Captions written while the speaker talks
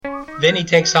Vinny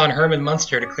takes on Herman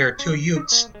Munster to clear two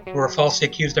Utes who are falsely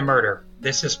accused of murder.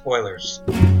 This is spoilers.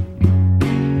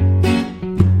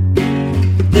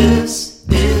 This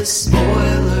is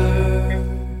spoiler.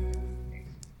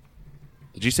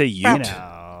 Did you say Ute?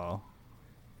 No.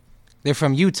 They're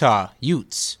from Utah.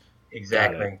 Utes.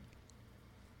 Exactly.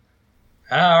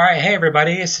 All right. Hey,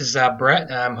 everybody. This is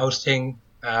Brett. I'm hosting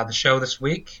the show this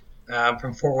week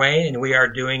from Fort Wayne, and we are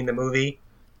doing the movie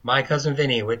My Cousin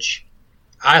Vinny, which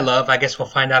I love. I guess we'll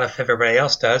find out if everybody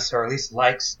else does, or at least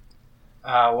likes.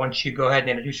 Why don't you go ahead and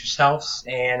introduce yourselves,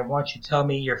 and why don't you tell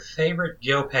me your favorite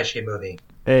Joe Pesci movie?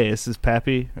 Hey, this is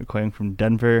Pappy, calling from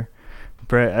Denver.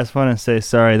 Brett, I just want to say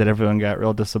sorry that everyone got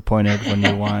real disappointed when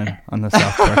you won on the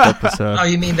South Park episode. Oh,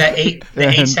 you mean the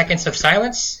 8 seconds of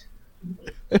silence?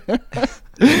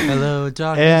 Hello,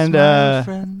 darkness, And my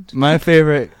friend. my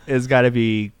favorite has got to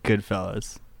be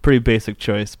Goodfellas. Pretty basic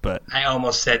choice, but I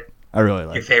almost said I really your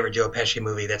like it. favorite Joe Pesci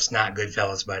movie that's not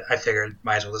Goodfellas, but I figured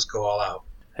might as well just go all out.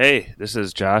 Hey, this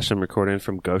is Josh. I'm recording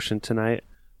from Goshen tonight.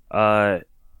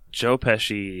 Joe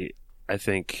Pesci, I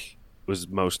think, was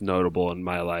most notable in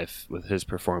my life with his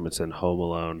performance in Home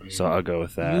Alone, so I'll go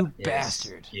with that. You Yes.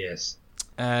 bastard. Yes.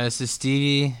 This is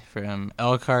Stevie from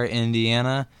Elkhart,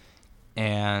 Indiana.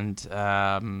 And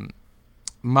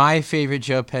my favorite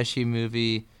Joe Pesci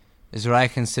movie is what I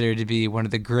consider to be one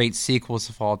of the great sequels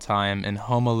of all time, in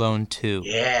Home Alone 2.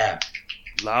 Yeah.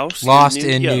 Lost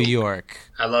in New York.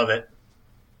 I love it.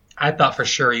 I thought for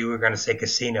sure you were going to say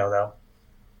Casino, though.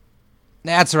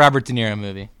 That's a Robert De Niro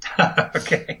movie.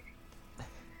 Okay.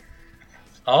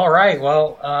 All right.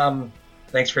 Well,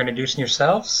 thanks for introducing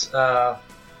yourselves. I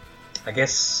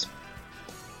guess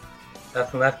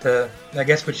nothing left to... I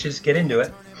guess we should just get into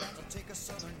it.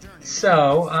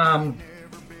 So,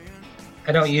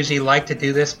 I don't usually like to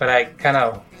do this, but I kind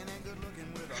of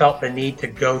felt the need to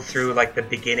go through like the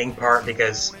beginning part,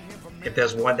 because if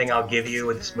there's one thing I'll give you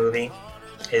with this movie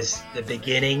is the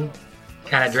beginning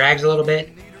kind of drags a little bit.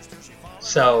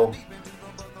 So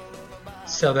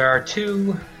there are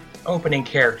two opening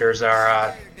characters,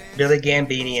 are Billy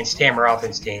Gambini and Stan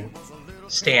Rothenstein.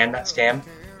 Stan, not Stan.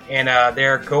 And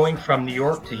they're going from New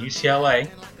York to UCLA,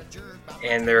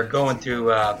 and they're going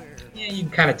through, you can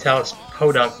kind of tell it's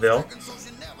Podunkville.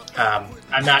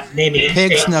 I'm not naming it.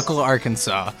 Pig's Knuckle,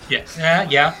 Arkansas.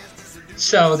 Yeah.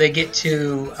 So they get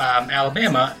to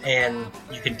Alabama, and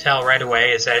you can tell right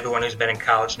away, as everyone who's been in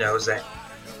college knows, that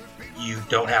you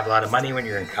don't have a lot of money when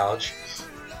you're in college.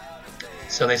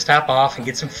 So they stop off and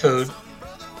get some food.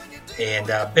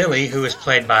 And Billy, who is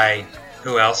played by,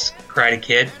 who else? Karate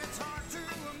Kid.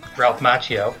 Ralph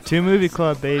Macchio. 2 Movie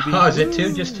Club, baby. Oh, is it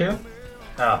 2? Just 2?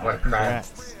 Oh, what a crime.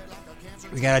 Congrats.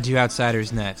 We gotta do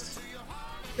Outsiders next.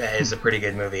 That is a pretty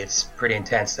good movie. It's pretty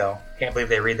intense, though. Can't believe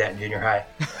they read that in junior high.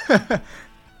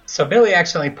 So Billy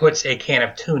accidentally puts a can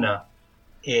of tuna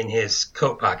in his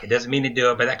coat pocket. Doesn't mean to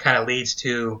do it, but that kind of leads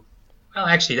to... Well,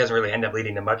 actually, it doesn't really end up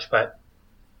leading to much, but...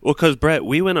 Well, because, Brett,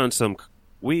 we went on some...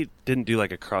 We didn't do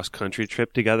like a cross-country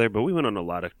trip together, but we went on a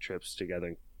lot of trips together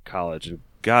in college, and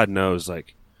God knows,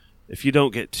 like, if you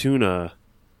don't get tuna,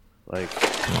 like...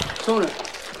 Tuna.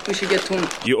 We should get tuna.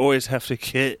 You always have to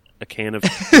get a can of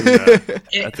tuna.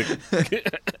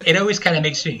 It always kind of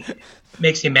makes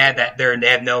you mad that they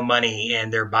have no money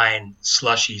and they're buying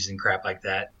slushies and crap like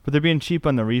that. But they're being cheap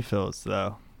on the refills,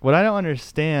 though. What I don't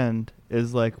understand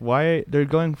is, like, why they're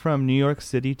going from New York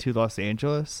City to Los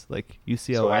Angeles, like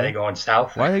UCLA. So why are they going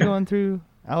south? Why are they going through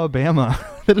Alabama?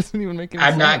 That doesn't even make any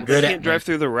sense. I'm not good You at... can't drive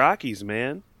through the Rockies,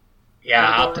 man.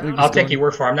 Yeah, I'll take your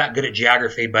word for it. I'm not good at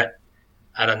geography, but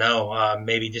I don't know.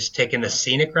 Maybe just taking the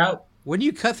scenic route. Wouldn't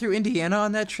you cut through Indiana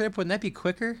on that trip? Wouldn't that be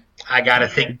quicker? I gotta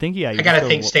think. Yeah, I gotta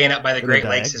think staying up by the go Great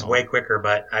Lakes is diagonal. way quicker,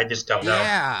 but I just don't know.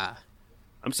 Yeah.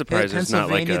 I'm surprised it's not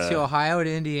like Pennsylvania to a... Ohio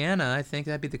to Indiana. I think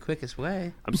that'd be the quickest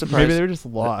way. I'm surprised. Maybe they were just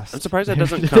lost. I'm surprised that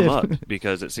doesn't come up,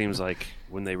 because it seems like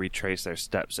when they retrace their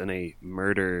steps in a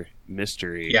murder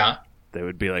mystery, Yeah, they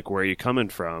would be like, "Where are you coming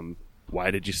from?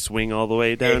 Why did you swing all the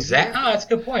way down?" exactly. Oh, that's a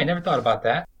good point. Never thought about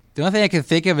that. The only thing I can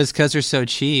think of is because they're so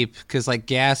cheap, because like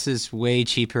gas is way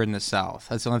cheaper in the South.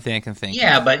 That's the only thing I can think of.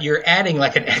 Yeah, but you're adding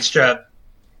like an extra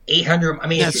 800. I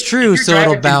mean, That's if true, you're so driving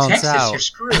it'll through balance Texas, out. You're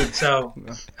screwed. So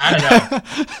I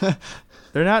don't know.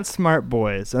 They're not smart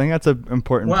boys. I think that's an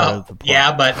important part of Well, the plot.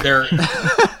 yeah, but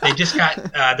they just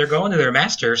got they're going to their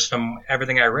masters from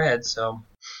everything I read. So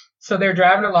they're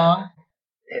driving along.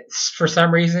 It's for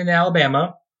some reason in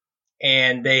Alabama,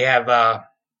 and they have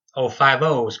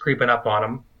 50s creeping up on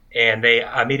them, and they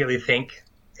immediately think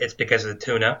it's because of the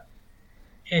tuna.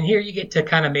 And here you get to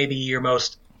kind of maybe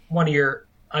one of your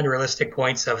unrealistic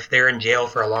points of they're in jail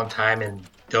for a long time and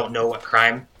don't know what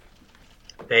crime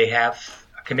they have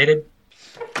committed.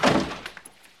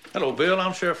 Hello, Bill.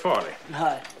 I'm Sheriff Farley.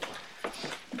 Hi.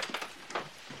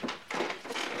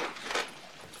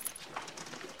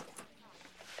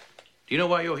 Do you know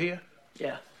why you're here?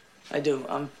 Yeah, I do.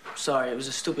 I'm sorry. It was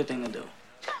a stupid thing to do.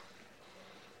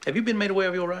 Have you been made aware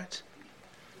of your rights?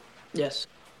 Yes.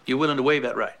 You're willing to waive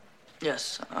that right?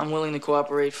 Yes, I'm willing to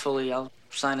cooperate fully. I'll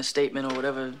sign a statement or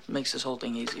whatever makes this whole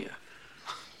thing easier.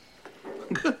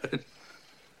 Good.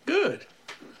 Good.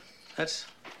 That's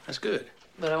good.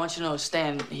 But I want you to know,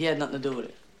 Stan, he had nothing to do with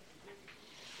it.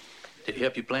 Did he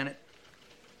help you plan it?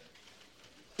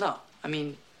 No, I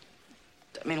mean,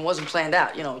 it wasn't planned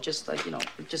out, just like,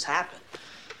 it just happened.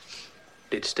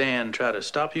 Did Stan try to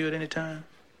stop you at any time?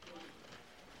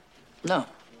 No.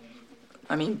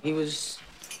 I mean, he was...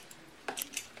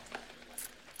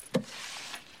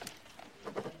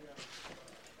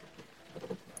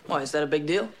 Why, is that a big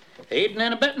deal? Aiding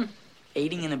and abetting.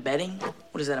 Aiding and abetting?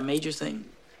 What is that, a major thing?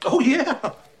 Oh,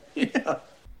 yeah. Yeah.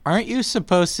 Aren't you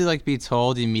supposed to be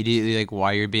told immediately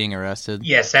why you're being arrested?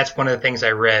 Yes, that's one of the things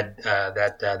I read,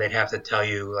 that they'd have to tell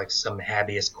you some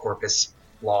habeas corpus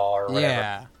law or whatever.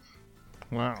 Yeah.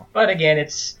 Wow. But again,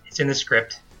 it's in the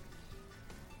script.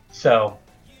 So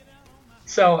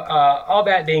all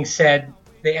that being said,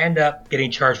 they end up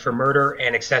getting charged for murder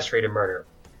and accessory to murder,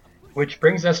 which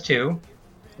brings us to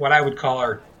what I would call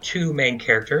our two main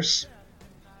characters,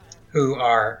 who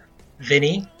are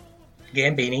Vinny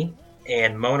Gambini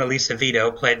and Mona Lisa Vito,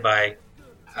 played by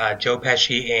Joe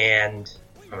Pesci and,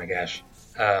 oh my gosh,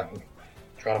 drawing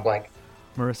a blank.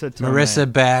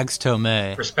 Marissa Bags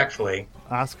Tomei. Respectfully.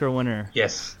 Oscar winner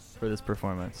Yes, for this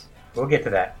performance. we'll get to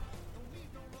that.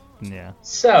 Yeah.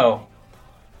 So,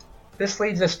 this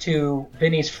leads us to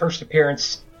Vinny's first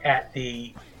appearance at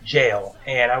the jail,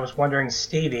 and I was wondering,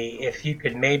 Stevie, if you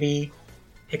could maybe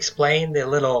explain the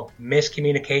little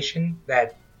miscommunication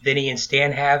that Vinny and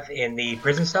Stan have in the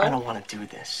prison cell? I don't want to do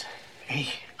this. Hey,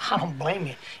 I don't blame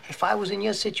you. If I was in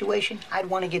your situation, I'd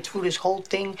want to get through this whole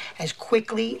thing as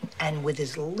quickly and with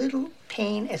as little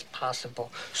pain as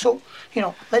possible. So,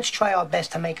 let's try our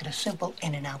best to make it a simple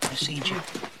in and out procedure.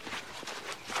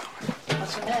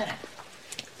 What's the matter?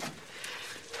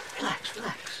 Relax.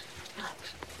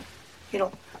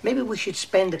 Maybe we should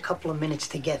spend a couple of minutes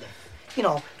together,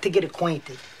 to get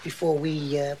acquainted before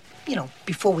we get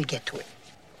to it.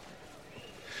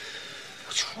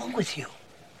 What's wrong with you?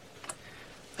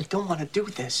 I don't want to do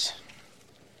this.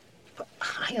 But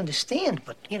I understand,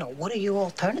 but, what are your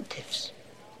alternatives?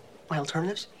 My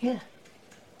alternatives? Yeah.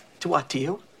 To what, to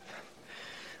you?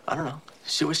 I don't know.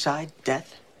 Suicide,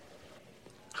 death?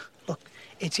 Look,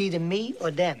 it's either me or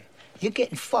them. You're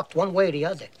getting fucked one way or the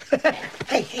other.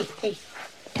 Hey.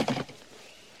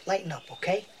 Lighten up,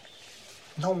 okay?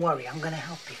 Don't worry, I'm gonna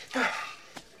help you.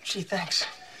 Gee, thanks.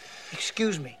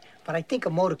 Excuse me, but I think a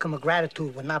modicum of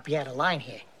gratitude would not be out of line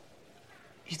here.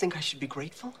 You think I should be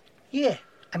grateful? Yeah,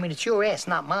 it's your ass,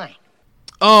 not mine.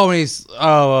 Oh,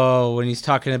 when he's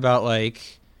talking about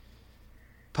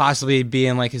possibly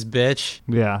being his bitch.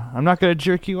 Yeah, I'm not gonna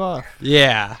jerk you off.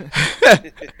 Yeah.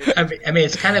 I mean,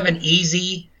 it's kind of an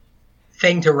easy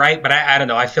thing to write, but I don't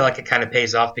know. I feel like it kind of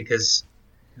pays off because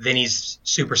Vinny's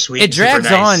super sweet. It drags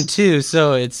super nice. on too,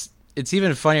 so it's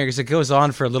even funnier because it goes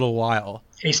on for a little while.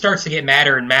 And he starts to get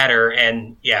madder and madder,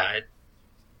 and yeah,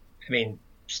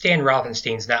 Stan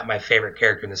Rothenstein's not my favorite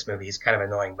character in this movie. He's kind of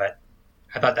annoying, but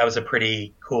I thought that was a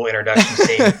pretty cool introduction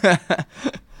scene.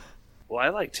 Well, I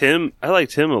liked him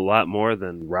a lot more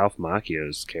than Ralph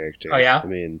Macchio's character. Oh, yeah?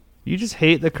 You just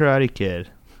hate the Karate Kid.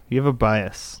 You have a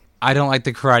bias. I don't like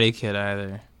the Karate Kid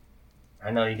either. I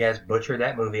know you guys butchered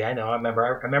that movie. I know. I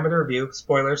remember the review.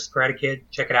 Spoilers, Karate Kid.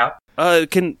 Check it out. I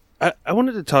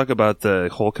wanted to talk about the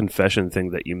whole confession thing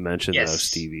that you mentioned, Yes. though,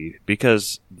 Stevie,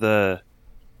 because that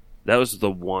was the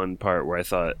one part where I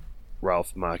thought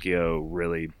Ralph Macchio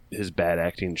really, his bad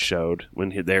acting showed when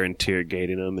they're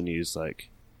interrogating him, and he's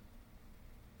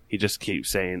he just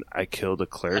keeps saying, "I killed a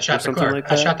clerk" I or shot the something clerk. like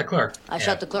that. I shot the clerk. I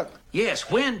shot the clerk.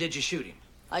 Yes, when did you shoot him?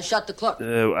 I shot the clerk.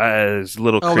 It's a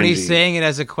little cringy. Oh, when he's saying it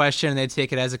as a question and they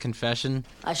take it as a confession.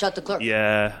 I shot the clerk.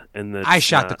 Yeah, and I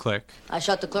shot the clerk. I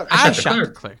shot the clerk. I shot the shot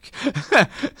the clerk.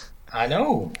 I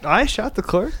know. I shot the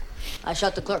clerk. I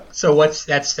shot the clerk. So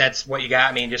that's what you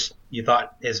got? Just you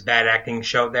thought his bad acting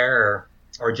showed there,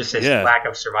 or just his lack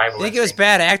of survival? I think it was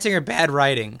bad acting or bad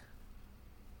writing.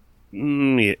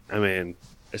 Yeah,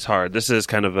 it's hard. This is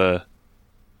kind of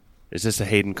is this a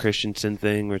Hayden Christensen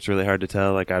thing where it's really hard to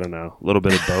tell? I don't know. A little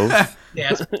bit of both.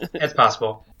 Yeah, that's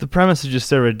possible. The premise is just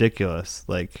so ridiculous.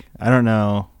 I don't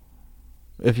know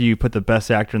if you put the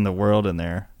best actor in the world in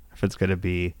there, if it's going to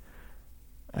be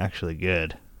actually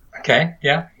good. Okay,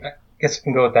 yeah. I guess we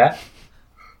can go with that.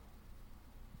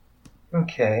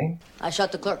 Okay. I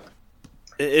shot the clerk.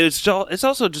 It's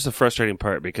also just a frustrating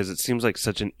part because it seems like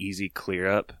such an easy clear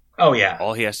up. Oh yeah.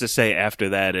 All he has to say after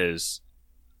that is,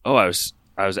 "Oh, I was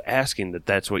asking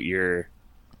that's what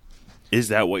is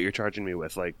that what you're charging me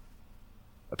with?" Like,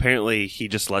 apparently he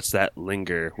just lets that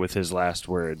linger with his last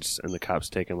words, and the cops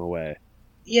take him away.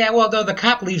 Yeah, well, though the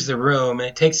cop leaves the room, and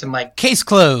it takes him like Case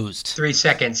closed. 3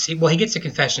 seconds. He gets a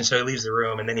confession, so he leaves the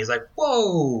room, and then he's like,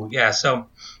 "Whoa!" Yeah, so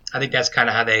I think that's kind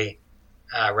of how they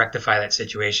rectify that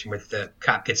situation. With the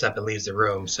cop gets up and leaves the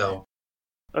room. So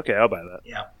Okay, I'll buy that.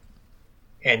 yeah,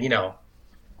 and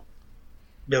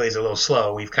Billy's a little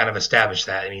slow. We've kind of established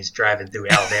that, and he's driving through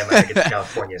Alabama to get to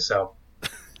California. So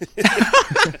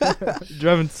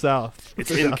Driving south.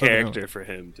 It's in character for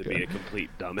him to be a complete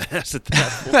dumbass at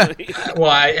that point.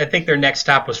 well, I think their next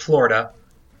stop was Florida,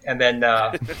 and then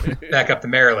back up to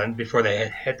Maryland before they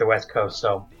hit the West Coast.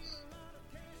 So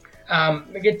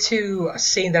we get to a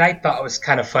scene that I thought was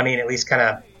kind of funny and at least kind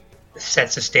of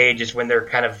sets the stage is when they're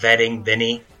kind of vetting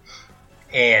Vinny,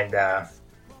 and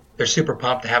they're super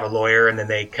pumped to have a lawyer, and then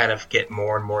they kind of get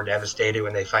more and more devastated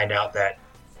when they find out that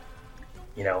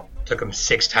took him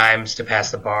 6 times to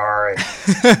pass the bar, and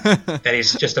that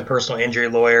he's just a personal injury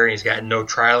lawyer, and he's got no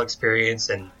trial experience,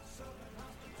 and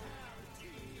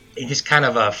he's just kind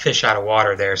of a fish out of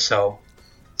water there. So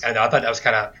I thought that was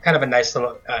kind of a nice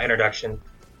little introduction.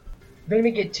 Then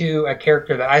we get to a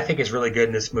character that I think is really good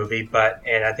in this movie,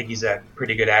 and I think he's a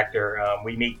pretty good actor.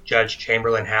 We meet Judge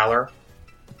Chamberlain Haller,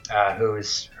 who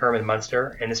is Herman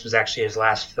Munster, and this was actually his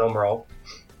last film role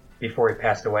before he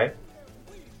passed away.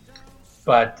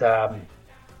 But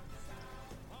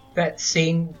that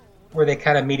scene where they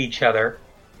kind of meet each other,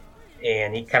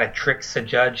 and he kind of tricks the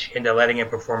judge into letting him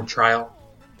perform trial,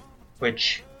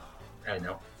 which, I don't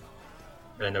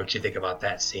know what you think about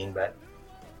that scene, but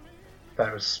I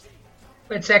thought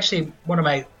it's actually one of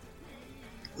my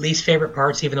least favorite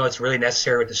parts, even though it's really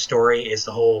necessary with the story, is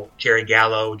the whole Jerry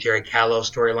Callow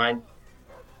storyline.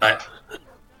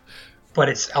 But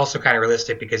it's also kind of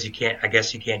realistic because you can't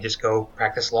just go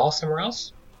practice law somewhere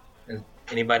else.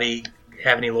 Anybody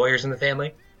have any lawyers in the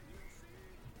family?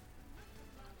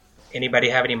 Anybody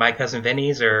have any My Cousin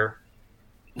Vinny's or?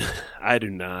 I do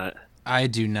not. I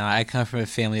do not. I come from a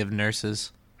family of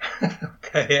nurses.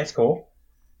 Okay, that's cool.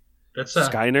 That's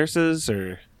Sky nurses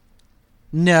or?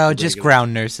 No, just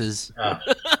ground nurses.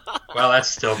 Well, that's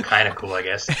still kind of cool, I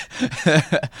guess.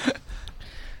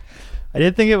 I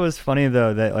did think it was funny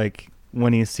though that like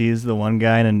when he sees the one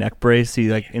guy in a neck brace, he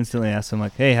like instantly asks him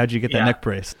like, "Hey, how'd you get that neck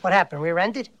brace?" What happened?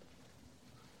 Rear-ended?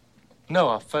 No,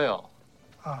 I fell.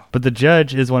 But the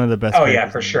judge is one of the best. Oh yeah,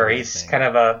 for sure. He's kind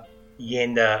of a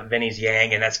yin to Vinny's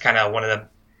yang, and that's kind of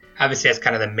obviously that's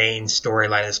kind of the main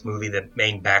storyline of this movie. The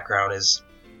main background is,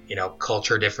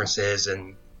 culture differences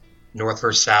and North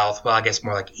versus South. Well, I guess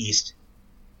more like East.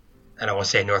 I don't want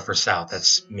to say North versus South.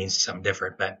 That means something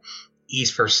different, but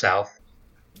East versus South.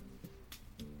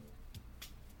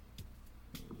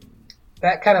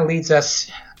 That kind of leads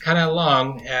us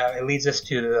along. It leads us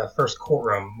to the first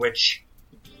courtroom, which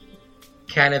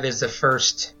kind of is the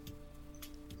first,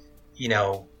 you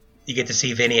get to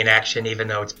see Vinny in action, even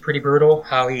though it's pretty brutal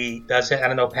how he does it. I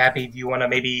don't know, Pappy, do you want to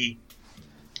maybe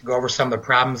go over some of the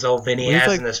problems old Vinny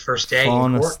has in this first day?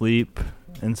 Falling asleep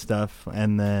and stuff,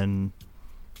 and then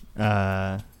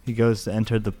he goes to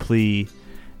enter the plea,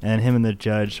 and him and the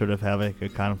judge sort of have like a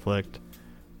conflict.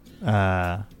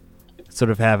 Sort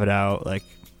of have it out, like,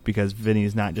 because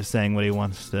Vinny's not just saying what he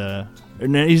wants to.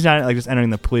 He's not like just entering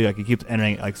the plea, like he keeps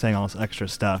entering, like saying all this extra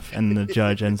stuff, and the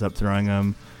judge ends up throwing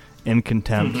him in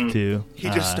contempt too. He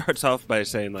just starts off by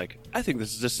saying like, "I think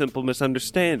this is a simple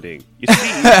misunderstanding." You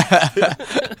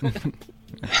see?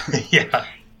 Yeah.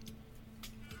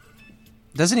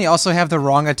 Doesn't he also have the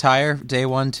wrong attire day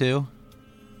one too?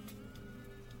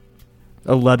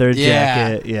 A leather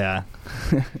jacket, yeah.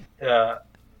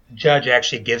 Judge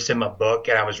actually gives him a book,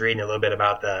 and I was reading a little bit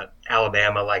about the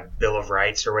Alabama Bill of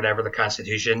Rights or whatever, the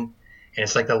Constitution, and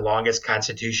it's like the longest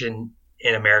Constitution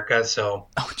in America. So,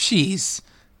 oh jeez,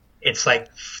 it's like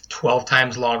 12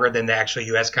 times longer than the actual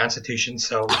U.S. Constitution.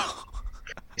 So,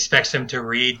 expects him to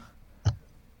read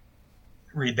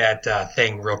that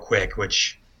thing real quick,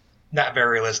 which not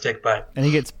very realistic, but and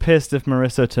he gets pissed if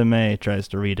Marissa Tomei tries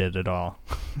to read it at all.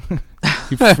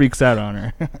 He freaks out on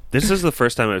her. This is the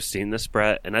first time I've seen this,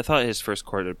 Brett, and I thought his first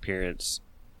court appearance,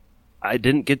 I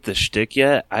didn't get the shtick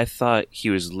yet. I thought he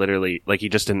was literally, like, he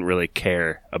just didn't really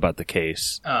care about the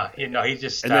case. He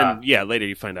just... And then, later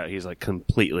you find out he's, like,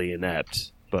 completely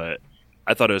inept. But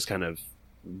I thought it was kind of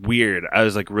weird. I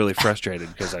was like really frustrated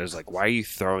because I was like, why are you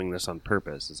throwing this on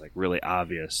purpose? It's like really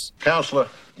obvious. Counselor,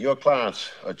 your clients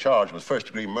are charged with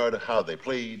first-degree murder. How they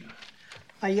plead?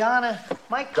 Ayana,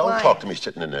 my Don't client... talk to me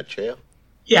sitting in that chair.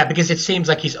 Yeah, because it seems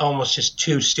like he's almost just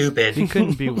too stupid. He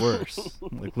couldn't be worse.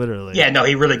 Like, literally. Yeah, no,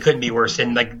 he really couldn't be worse.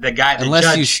 And like the guy, the Unless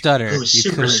judge, you stutter, who's you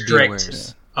super couldn't strict. be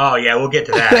worse. Oh yeah, we'll get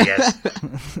to that, I guess.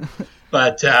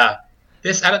 But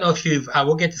this, I don't know if you've.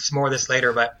 We'll get to some more of this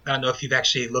later, but I don't know if you've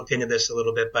actually looked into this a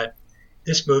little bit. But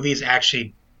this movie is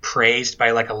actually praised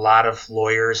by like a lot of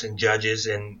lawyers and judges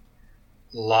and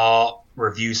law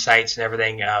review sites and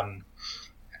everything.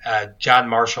 John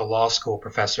Marshall Law School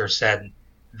professor said,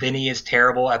 Vinny is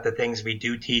terrible at the things we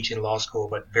do teach in law school,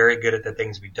 but very good at the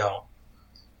things we don't.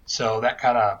 So that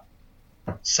kind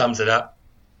of sums it up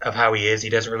of how he is. He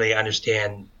doesn't really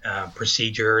understand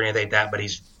procedure or anything like that, but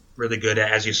he's really good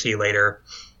at, as you see later,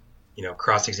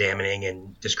 cross-examining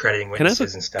and discrediting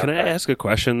witnesses and stuff. Can I ask a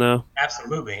question, though?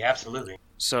 Absolutely, absolutely.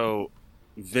 So,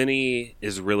 Vinny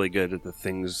is really good at the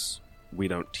things we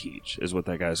don't teach, is what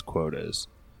that guy's quote is.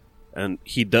 And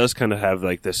he does kind of have,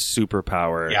 like, this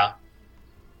superpower. Yeah.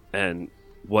 And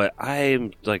what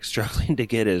I'm, like, struggling to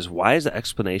get is, why is the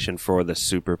explanation for the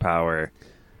superpower,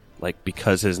 like,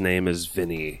 because his name is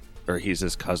Vinny, or he's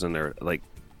his cousin, or, like,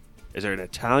 is there an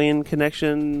Italian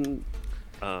connection?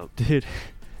 Dude,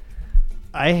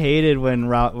 I hated when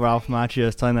Ralph Macchio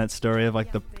was telling that story of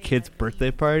like the kid's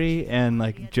birthday party and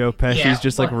like Joe Pesci's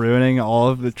just like ruining all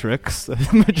of the tricks that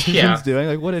the magician's doing.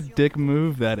 Like, what a dick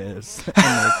move that is.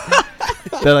 And,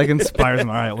 that like inspires him.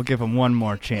 All right, we'll give him one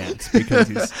more chance because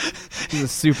he's a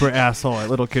super asshole at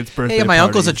little kids' birthday Hey, my parties.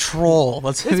 uncle's a troll.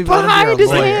 Let's It's behind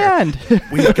his hand.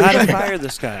 We've got to fire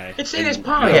this guy. It's in his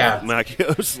palm. Yeah.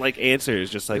 Macchio's like answer is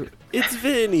just like, it's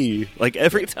Vinny, like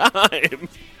every time.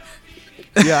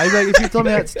 Yeah, I like if you told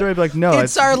me that story, I'd be like, no,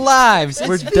 it's our lives.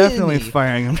 We're It's definitely Vinny.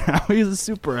 firing him now. He's a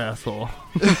super asshole.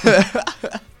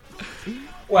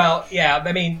 Well, yeah,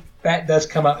 I mean, that does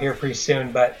come up here pretty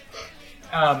soon, but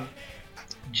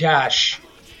Josh,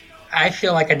 I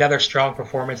feel like another strong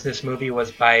performance in this movie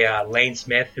was by Lane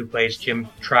Smith, who plays Jim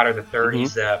Trotter III. Mm-hmm.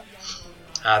 He's the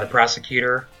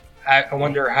prosecutor. I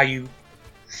wonder how you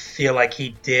feel like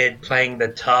he did playing the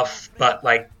tough but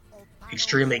like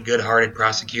extremely good-hearted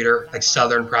prosecutor, like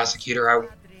Southern prosecutor. How do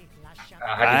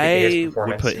you think his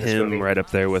performance would put in this him movie? right up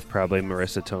there with probably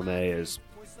Marissa Tomei as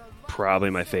probably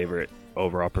my favorite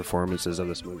overall performances of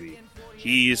this movie.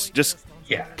 He's just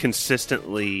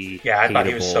consistently I thought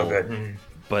he was so good. Mm-hmm.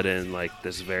 But in like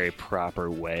this very proper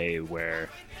way where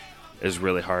it's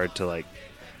really hard to like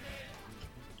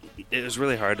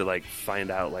find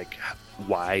out like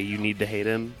why you need to hate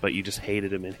him, but you just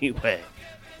hated him anyway.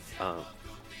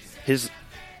 He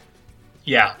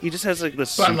just has like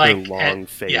this super long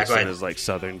face and his like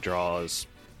southern drawl is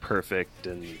perfect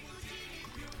and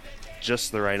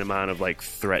just the right amount of like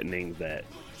threatening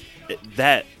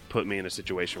that put me in a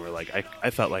situation where like I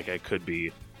felt like I could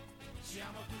be.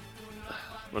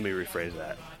 Let me rephrase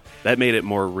that. That made it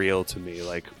more real to me.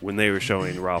 Like when they were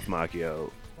showing Ralph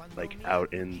Macchio like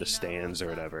out in the stands or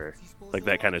whatever, like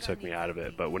that kind of took me out of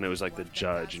it. But when it was like the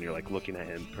judge and you're like looking at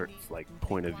him like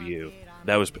point of view,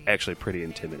 that was actually pretty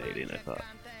intimidating. I thought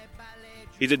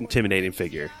he's an intimidating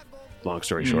figure. Long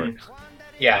story short.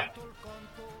 Yeah.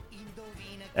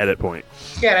 Edit point.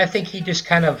 Yeah, and I think he just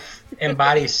kind of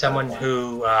embodies someone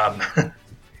who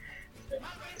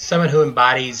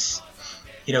embodies.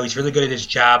 He's really good at his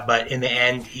job, but in the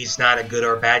end, he's not a good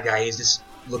or bad guy. He's just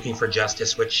looking for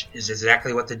justice, which is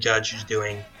exactly what the judge is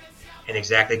doing and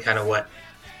exactly kind of what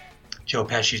Joe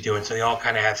Pesci's doing. So they all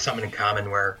kind of have something in common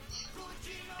where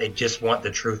they just want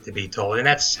the truth to be told. And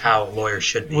that's how lawyers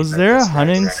should be. Was there a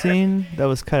hunting scene that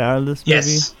was cut out of this movie?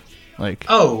 Yes. Like,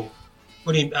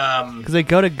 what do you, because they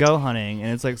go hunting,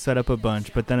 and it's like set up a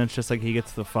bunch, but then it's just like he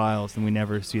gets the files, and we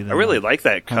never see them. I really like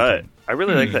that cut. hunting. I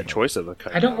really like that choice of a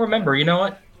cut. I don't remember. You know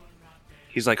what?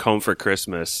 He's like home for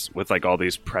Christmas with like all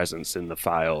these presents in the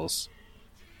files.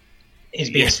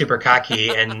 He's being super cocky,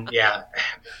 and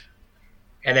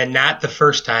and then not the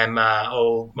first time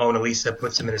old Mona Lisa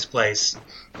puts him in his place.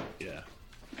 Yeah.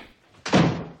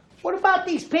 What about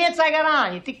these pants I got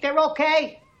on? You think they're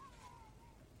okay?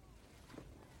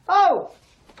 Oh!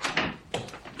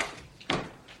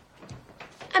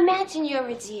 Imagine you're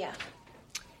a deer.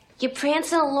 You're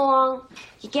prancing along,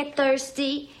 you get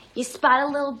thirsty, you spot a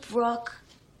little brook,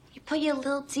 you put your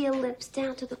little deer lips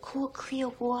down to the cool, clear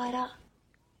water.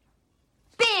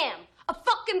 Bam! A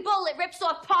fucking bullet rips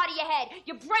off part of your head.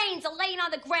 Your brains are laying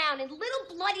on the ground in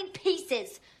little bloody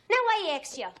pieces. Now I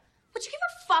ask you, would you give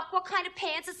a fuck what kind of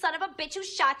pants the son of a bitch who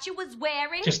shot you was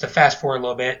wearing? Just to fast forward a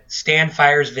little bit, Stan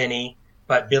fires Vinny,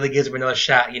 but Billy gives him another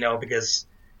shot, because,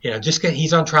 just 'cause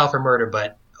he's on trial for murder,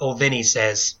 but old Vinny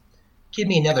says, give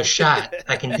me another shot.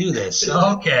 I can do this.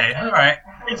 Okay, all right.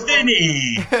 It's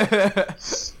Vinny.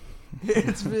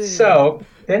 It's me. So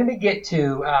then we get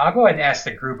to, I'll go ahead and ask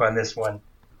the group on this one.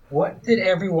 What did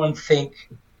everyone think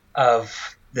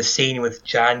of the scene with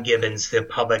John Gibbons, the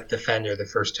public defender, the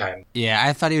first time? Yeah,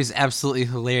 I thought he was absolutely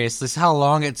hilarious. This is how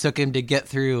long it took him to get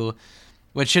through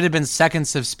what should have been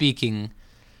seconds of speaking.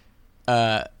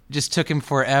 Just took him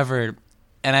forever.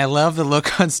 And I love the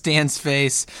look on Stan's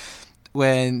face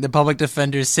when the public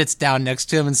defender sits down next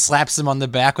to him and slaps him on the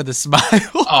back with a smile.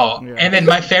 Oh, yeah. And then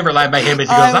my favorite line by him is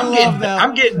he goes, I'm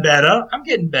getting better. I'm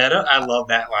getting better. I love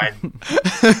that line.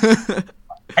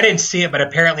 I didn't see it, but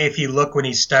apparently if you look when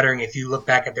he's stuttering, if you look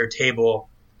back at their table,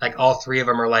 like all three of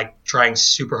them are like trying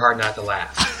super hard not to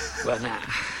laugh. Well,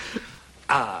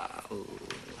 now,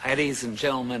 ladies and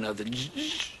gentlemen of the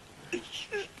jury.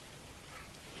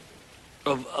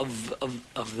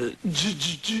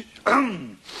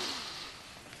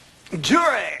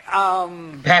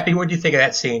 Pappy, what do you think of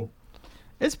that scene?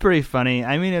 It's pretty funny.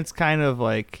 I mean, it's kind of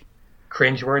like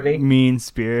cringeworthy,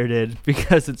 mean-spirited,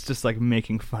 because it's just like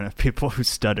making fun of people who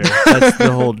stutter. That's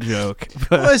the whole joke.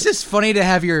 Well, it's just funny to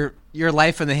have your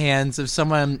life in the hands of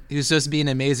someone who's supposed to be an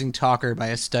amazing talker by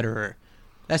a stutterer.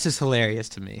 That's just hilarious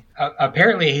to me.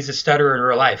 Apparently, he's a stutterer in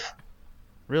real life.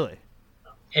 Really?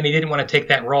 And he didn't want to take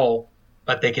that role,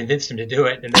 but they convinced him to do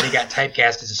it, and then he got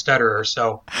typecast as a stutterer.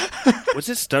 So, was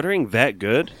his stuttering that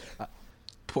good?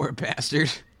 Poor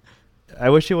bastard. I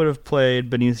wish he would have played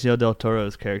Benicio del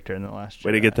Toro's character in The Last Jedi.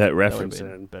 Way to get that reference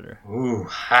in. Better. Ooh,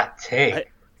 hot take.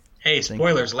 Hey,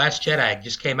 spoilers, Last Jedi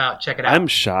just came out. Check it out. I'm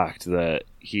shocked that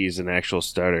he's an actual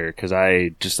stutterer, because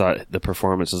I just thought the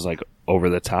performance was like over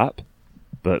the top.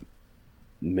 But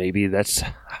maybe that's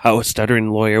how a stuttering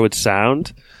lawyer would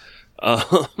sound.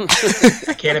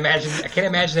 I can't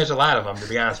imagine there's a lot of them, to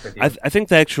be honest with you. I think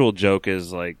the actual joke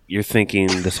is like you're thinking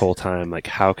this whole time, like,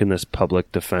 how can this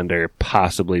public defender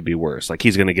possibly be worse? Like,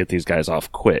 he's going to get these guys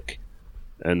off quick.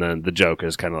 And then the joke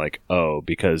is kind of like, oh,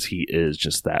 because he is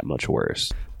just that much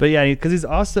worse. But yeah, because he's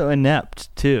also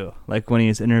inept too. Like when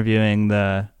he's interviewing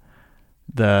the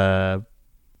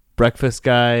breakfast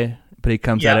guy, but he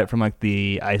comes at it from like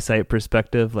the eyesight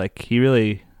perspective. Like he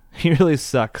really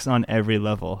sucks on every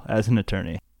level as an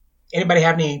attorney. Anybody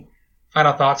have any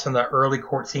final thoughts on the early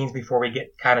court scenes before we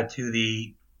get kind of to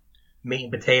the meat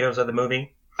and potatoes of the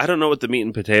movie? I don't know what the meat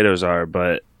and potatoes are,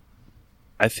 but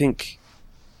I think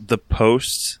the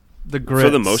posts, for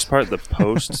the most part, the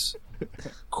posts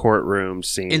courtroom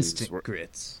scenes, instant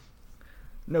grits.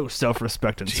 No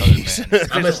self-respect in Southern man.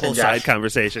 I'm a whole side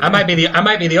conversation. I might be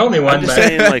the only one. I'm just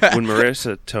saying, like when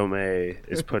Marissa Tomei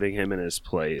is putting him in his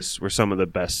place, were some of the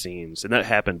best scenes, and that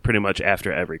happened pretty much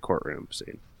after every courtroom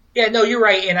scene. Yeah, no, you're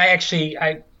right. And I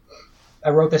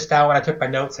wrote this down when I took my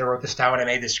notes. I wrote this down when I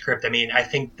made the script. I mean, I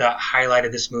think the highlight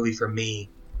of this movie for me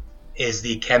is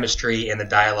the chemistry and the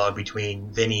dialogue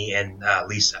between Vinny and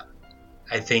Lisa.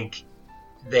 I think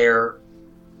they're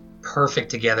perfect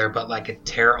together, but like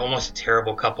almost a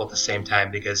terrible couple at the same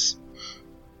time, because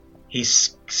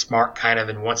he's smart kind of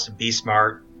and wants to be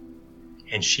smart,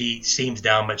 and she seems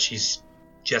dumb, but she's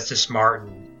just as smart.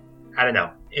 And I don't know.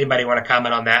 Anybody want to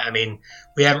comment on that? I mean,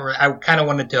 I kind of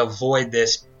wanted to avoid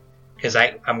this because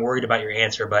I'm worried about your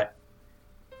answer, but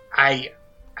I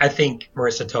think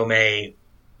Marissa Tomei,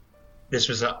 this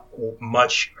was a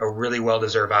really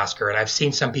well-deserved Oscar, and I've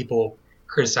seen some people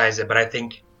criticize it, but I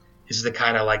think this is the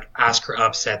kind of like Oscar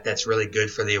upset that's really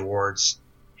good for the awards.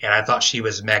 And I thought she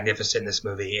was magnificent in this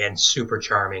movie and super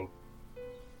charming.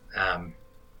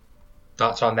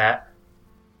 Thoughts on that?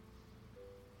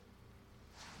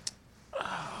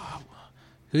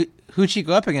 Who'd she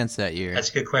go up against that year? That's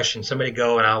a good question. Somebody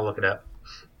go and I'll look it up.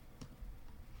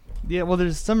 Yeah, well,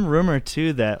 there's some rumor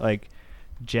too that like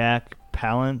Jack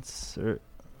Palance,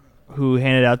 who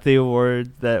handed out the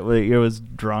award that year, was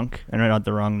drunk and wrote out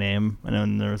the wrong name, and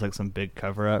then there was like some big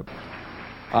cover-up.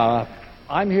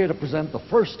 I'm here to present the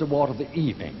first award of the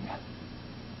evening.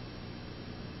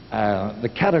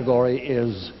 The category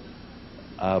is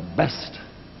Best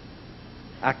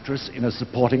Actress in a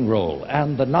Supporting Role,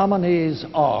 and the nominees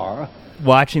are...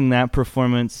 Watching that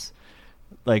performance,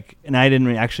 like, and I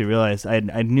didn't actually realize, I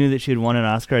knew that she had won an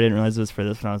Oscar. I didn't realize it was for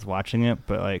this when I was watching it,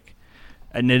 but like,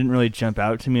 it didn't really jump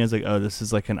out to me as like, oh, this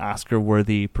is like an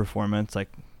Oscar-worthy performance. Like,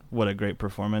 what a great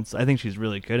performance. I think she's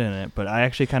really good in it, but I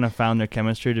actually kind of found their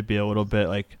chemistry to be a little bit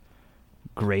like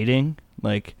grating.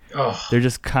 Like, they're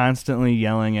just constantly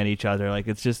yelling at each other. Like,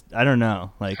 it's just, I don't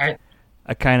know. Like,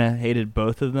 I kind of hated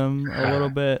both of them a little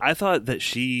bit. I thought that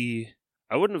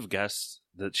I wouldn't have guessed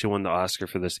that she won the Oscar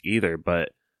for this either, but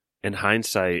in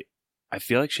hindsight, I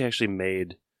feel like she actually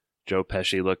made Joe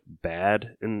Pesci look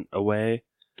bad in a way,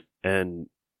 and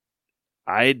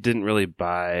I didn't really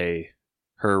buy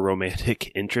her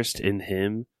romantic interest in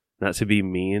him, not to be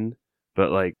mean,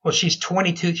 but like... Well, she's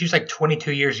 22. She's like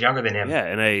 22 years younger than him. Yeah,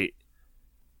 and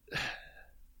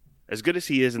as good as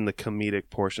he is in the comedic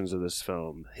portions of this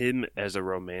film, him as a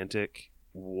romantic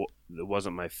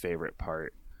wasn't my favorite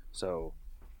part. So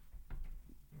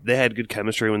they had good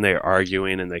chemistry when they were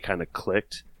arguing and they kind of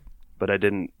clicked, but I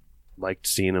didn't like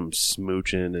seeing them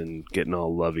smooching and getting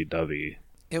all lovey-dovey.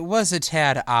 It was a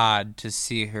tad odd to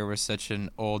see her with such an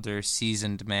older,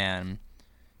 seasoned man.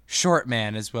 Short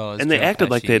man as well as And they Joe acted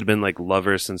Pesci. like they'd been like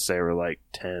lovers since they were like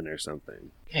 10 or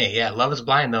something. Hey, yeah, love is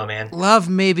blind though, man. Love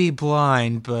may be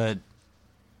blind, but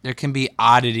there can be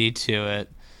oddity to it.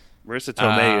 Marissa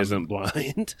Tomei isn't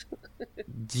blind.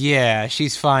 Yeah,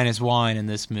 she's fine as wine in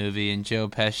this movie, and Joe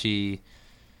Pesci,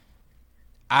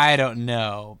 I don't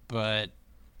know, but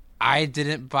I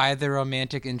didn't buy the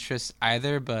romantic interest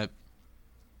either, but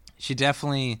she was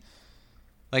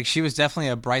definitely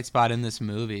a bright spot in this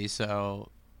movie, so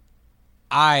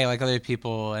I, like other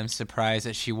people, am surprised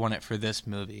that she won it for this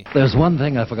movie. There's one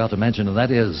thing I forgot to mention, and that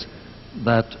is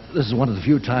that this is one of the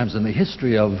few times in the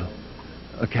history of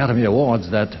Academy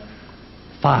Awards that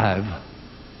 5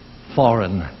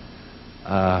 foreign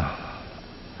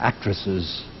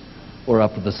actresses were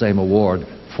up for the same award,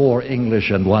 4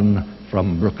 English and 1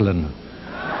 from Brooklyn.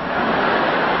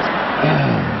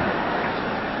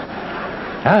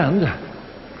 And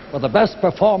for the best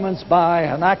performance by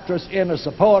an actress in a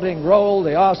supporting role,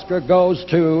 the Oscar goes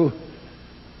to...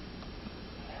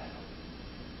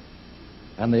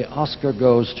 And the Oscar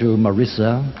goes to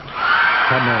Marissa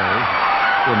Tomei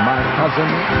in My Cousin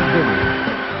Vinny.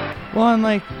 Well, and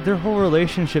like their whole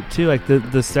relationship too, like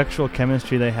the sexual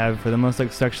chemistry they have for the most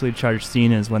like sexually charged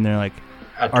scene is when they're like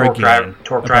arguing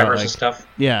torque about, drivers like, and stuff.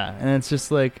 Yeah, and it's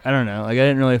just like I don't know, like I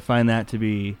didn't really find that to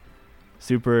be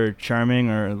super charming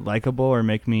or likable or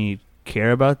make me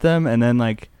care about them. And then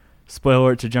like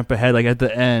spoiler to jump ahead, like at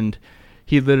the end,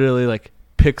 he literally like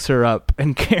picks her up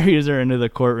and carries her into the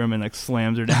courtroom and like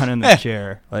slams her down in the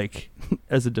chair, like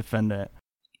as a defendant.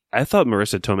 I thought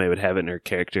Marissa Tomei would have it in her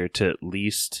character to at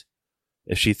least,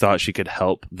 if she thought she could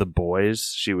help the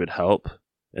boys, she would help,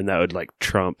 and that would like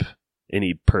trump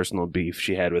any personal beef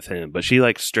she had with him. But she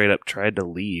like straight up tried to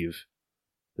leave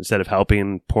instead of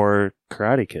helping poor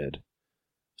Karate Kid.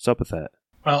 What's up with that?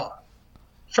 Well,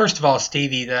 first of all,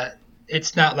 Stevie,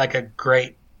 it's not like a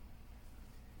great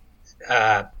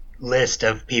list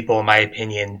of people, in my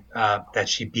opinion, that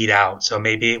she beat out. So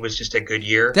maybe it was just a good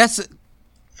year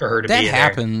for her to be in there. That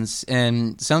happens,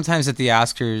 and sometimes at the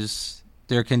Oscars,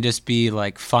 there can just be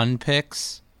like fun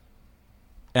picks.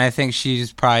 And I think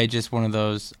she's probably just one of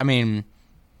those. I mean,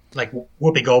 like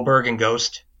Whoopi Goldberg in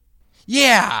Ghost.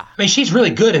 Yeah, I mean she's really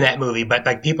good in that movie, but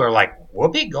like people are like,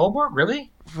 Whoopi Goldberg,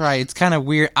 really? Right. It's kind of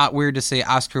weird to say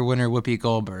Oscar winner Whoopi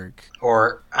Goldberg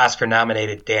or Oscar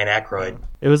nominated Dan Aykroyd.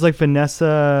 It was like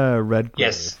Vanessa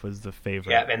Redgrave was the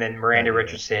favorite. Yeah, and then Miranda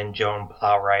Richardson, Joan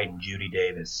Plowright, and Judi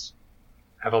Davis.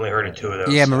 I've only heard of 2 of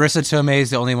those. Yeah, Marissa Tomei is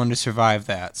the only one to survive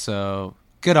that, so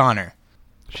good on her.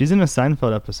 She's in a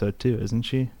Seinfeld episode too, isn't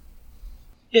she?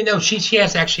 Yeah, no, she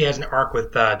actually has an arc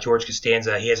with George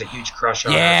Costanza. He has a huge crush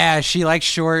on her. Yeah, she likes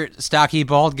short, stocky,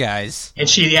 bald guys. And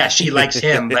she likes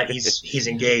him, but he's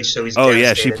engaged, so he's devastated.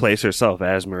 Yeah, she plays herself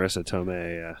as Marissa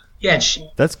Tomei, yeah. Yeah, and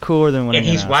that's cooler than when. And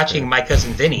he's watching My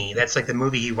Cousin Vinny. That's like the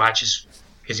movie he watches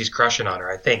because he's crushing on her,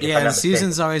 I think. Yeah, and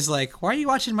Susan's always like, why are you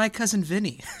watching My Cousin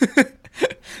Vinny?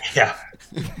 Yeah.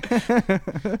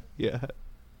 Yeah.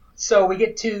 So we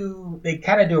get they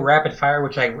kind of do a rapid fire,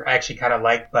 which I actually kind of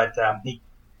like, but he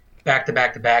back to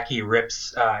back, he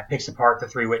picks apart the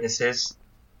 3 witnesses.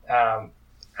 I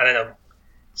don't know,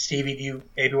 Stevie, do you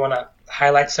maybe want to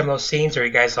highlight some of those scenes, or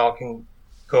you guys all can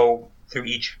go through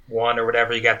each one or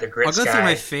whatever? You got the grits guy. I'll go through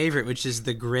my favorite, which is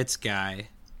the grits guy.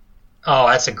 Oh,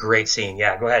 that's a great scene.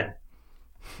 Yeah, go ahead.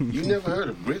 You never heard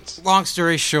of grits? Long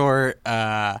story short,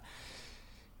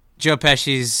 Joe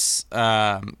Pesci's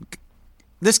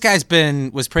this guy's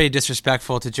was pretty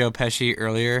disrespectful to Joe Pesci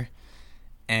earlier,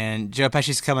 and Joe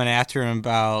Pesci's coming after him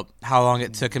about how long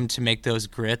it took him to make those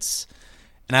grits.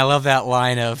 And I love that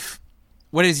line of,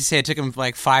 what does he say? It took him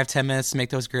like 5-10 minutes to make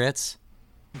those grits?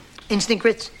 Instant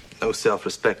grits? No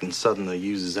self-respecting Southerner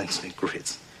uses instant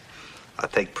grits. I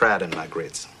take pride in my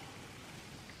grits.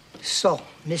 So,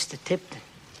 Mr. Tipton,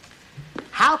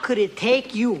 how could it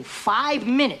take you 5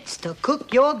 minutes to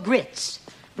cook your grits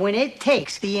when it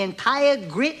takes the entire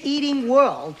grit-eating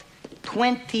world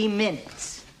 20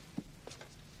 minutes?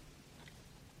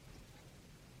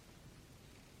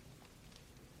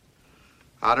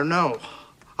 I don't know.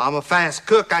 I'm a fast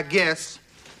cook, I guess.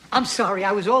 I'm sorry,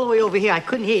 I was all the way over here. I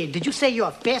couldn't hear you. Did you say you're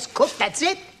a fast cook? That's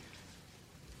it?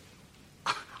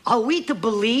 Are we to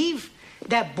believe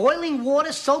that boiling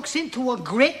water soaks into a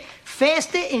grit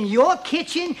faster in your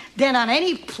kitchen than on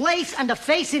any place on the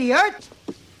face of the earth?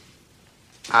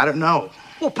 I don't know.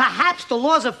 Well, perhaps the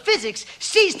laws of physics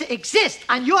cease to exist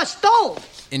on your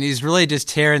stove. And he's really just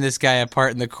tearing this guy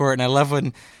apart in the court. And I love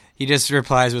when he just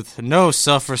replies with, "No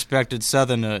self-respected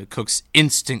Southerner cooks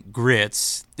instant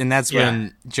grits." And that's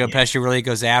when Joe Pesci really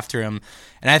goes after him.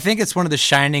 And I think it's one of the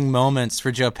shining moments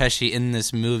for Joe Pesci in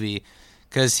this movie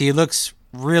because he looks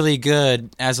really good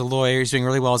as a lawyer. He's doing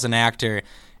really well as an actor.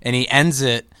 And he ends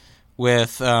it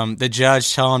with the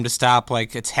judge telling him to stop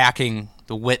attacking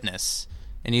the witness.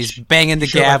 And he's banging the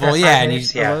gavel. And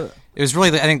it was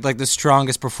really, I think, the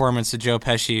strongest performance of Joe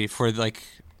Pesci for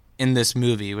in this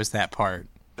movie was that part.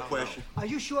 Question. Are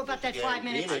you sure about that 5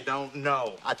 minutes? I don't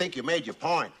know. I think you made your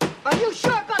point. Are you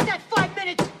sure about that 5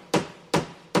 minutes?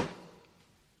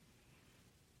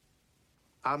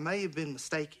 I may have been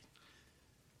mistaken.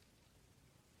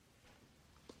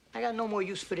 I got no more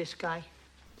use for this guy.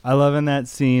 I love in that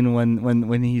scene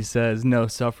when he says no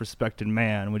self-respected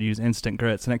man would use instant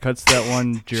grits, and it cuts to that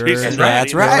one juror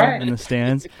that's right. in the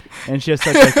stands, and she has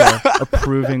such a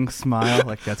approving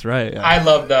smile, that's right. Yeah. I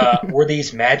love were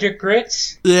these magic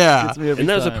grits? Yeah, and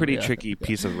that was a pretty tricky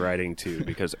piece of writing too,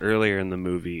 because earlier in the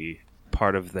movie,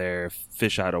 part of their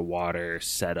fish out of water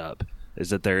setup is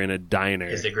that they're in a diner,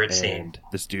 Is the grit and scene.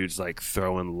 this dude's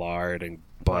throwing lard and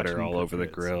butter all over the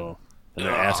grill. And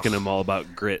they're asking him all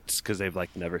about grits because they've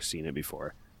never seen it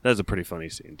before. That was a pretty funny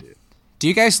scene too. Do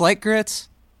you guys like grits?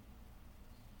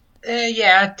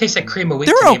 Yeah, it tastes like cream of wheat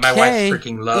They're to me. My wife okay.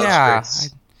 freaking loves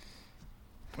grits.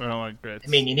 I don't like grits. I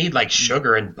mean, you need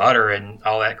sugar and butter and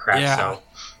all that crap. Yeah. So,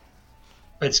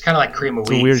 but it's kind of like cream of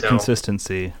It's wheat. a weird so.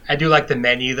 consistency. I do like the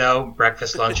menu though: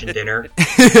 breakfast, lunch, and dinner.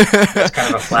 That's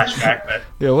kind of a flashback, but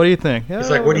Yeah, what do you think? it's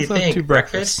what do you let's have think? 2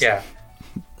 breakfasts. Yeah.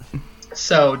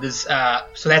 So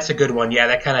so that's a good one. Yeah,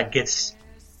 that kind of gets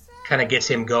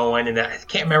him going, and I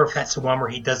can't remember if that's the one where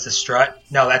he does the strut.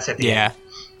 No, that's at the end.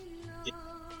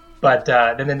 But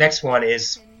then the next one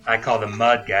is I call the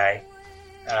mud guy.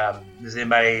 Does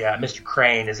anybody, Mr.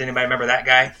 Crane? Does anybody remember that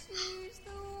guy?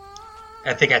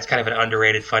 I think that's kind of an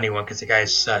underrated, funny one because the guy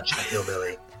is such a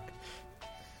hillbilly.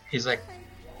 He's like.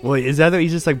 Wait, is that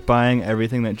he's just buying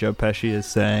everything that Joe Pesci is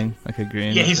saying,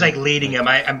 agreeing? Yeah, he's leading him.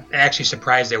 I'm actually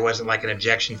surprised there wasn't an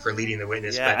objection for leading the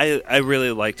witness. Yeah, but I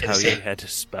really liked how he had to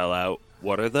spell out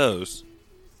what are those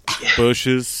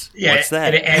bushes. Yeah, what's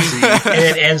that? And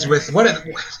it ends with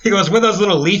he goes, what are those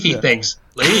little leafy things?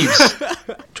 Leaves.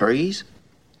 Trees?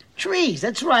 Trees,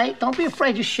 that's right. Don't be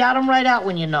afraid. Just shout them right out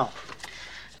when you know.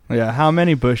 Yeah, how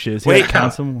many bushes? Wait,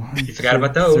 count them. You forgot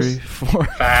about those. 3, 4,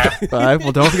 5. 5.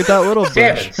 Well, don't forget that little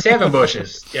bush. 7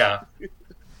 bushes. Yeah.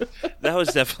 That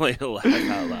was definitely a laugh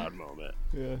out loud moment.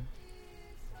 Yeah.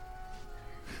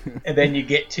 And then you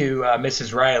get to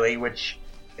Mrs. Riley, which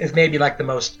is maybe the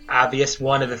most obvious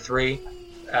one of the 3.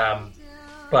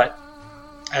 But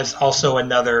as also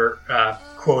another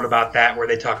quote about that where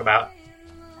they talk about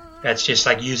that's just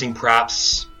using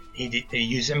props.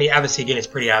 Obviously, again, it's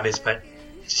pretty obvious, but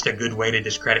it's just a good way to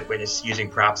discredit witness using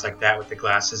props like that with the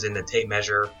glasses and the tape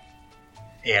measure.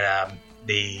 And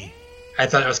I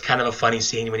thought it was kind of a funny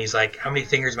scene when he's like, how many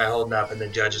fingers am I holding up? And the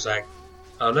judge is like,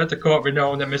 let the court be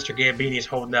known that Mr. Gambini is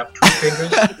holding up 2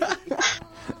 fingers.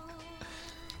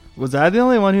 Was I the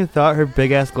only one who thought her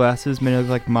big-ass glasses made her look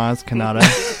like Maz Kanata?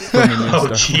 Oh,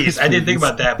 jeez. I didn't think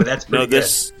about that, but that's pretty good.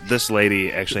 This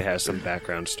lady actually has some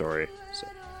background story. So.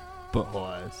 But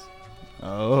wise.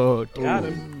 Oh, got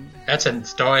him. That's a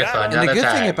story for another And the good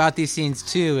time. thing about these scenes,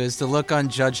 too, is the look on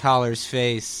Judge Holler's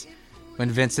face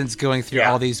when Vincent's going through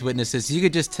all these witnesses. You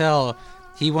could just tell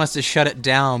he wants to shut it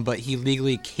down, but he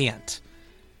legally can't.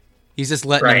 He's just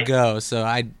letting it go. So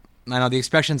I know the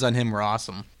expressions on him were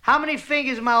awesome. How many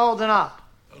fingers am I holding up?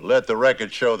 Let the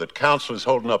record show that counsel is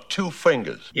holding up 2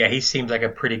 fingers. Yeah, he seems like a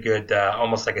pretty good,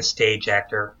 almost like a stage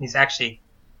actor. He's actually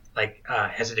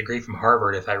has a degree from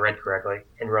Harvard, if I read correctly,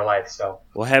 in real life. So,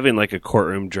 well, having a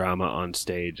courtroom drama on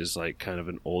stage is kind of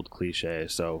an old cliche.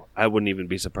 So I wouldn't even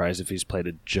be surprised if he's played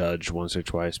a judge once or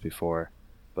twice before.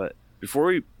 But before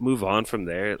we move on from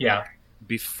there,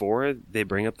 before they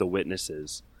bring up the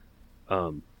witnesses,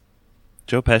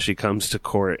 Joe Pesci comes to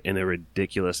court in a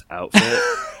ridiculous outfit.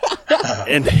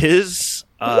 And his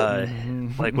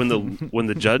when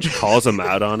the judge calls him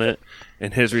out on it,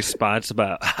 and his response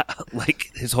about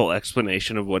his whole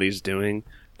explanation of what he's doing,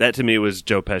 that to me was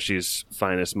Joe Pesci's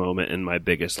finest moment and my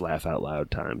biggest laugh out loud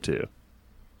time too.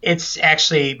 It's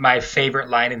actually my favorite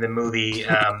line in the movie,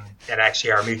 and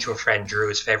actually our mutual friend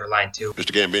Drew's favorite line too.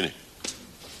 Mr. Gambini,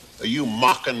 are you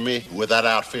mocking me with that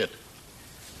outfit?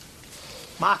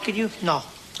 Mocking you? No,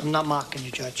 I'm not mocking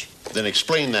you, Judge. Then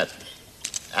explain that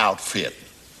outfit.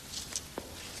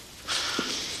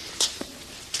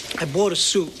 I bought a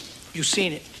suit. You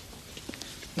seen it.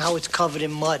 Now it's covered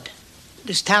in mud.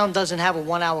 This town doesn't have a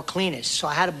 1-hour cleaners, so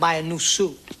I had to buy a new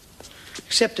suit.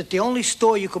 Except that the only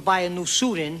store you could buy a new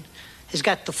suit in has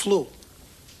got the flu.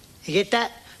 You get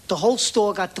that? The whole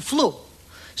store got the flu.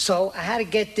 So I had to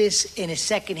get this in a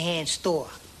secondhand store.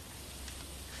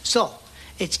 So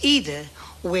it's either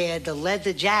wear the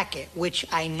leather jacket, which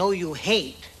I know you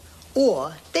hate,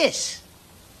 or this.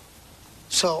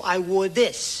 So I wore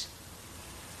this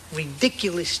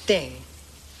ridiculous thing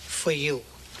for you.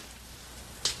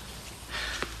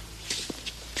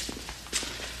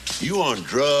 You on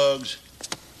drugs?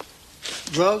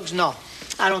 Drugs? No,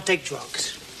 I don't take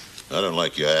drugs. I don't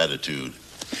like your attitude.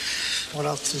 What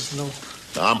else is new?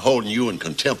 I'm holding you in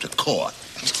contempt of court.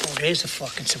 Oh, there's a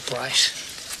fucking surprise.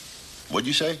 What'd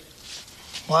you say?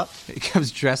 What? He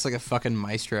comes dressed like a fucking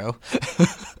maestro.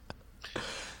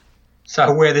 So I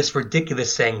wear this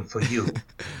ridiculous thing for you.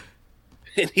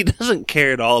 And he doesn't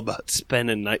care at all about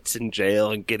spending nights in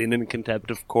jail and getting in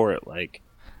contempt of court. Like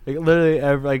literally,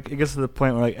 it gets to the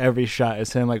point where every shot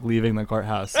is him leaving the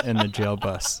courthouse in the jail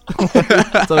bus.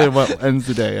 That's only what ends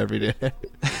the day every day.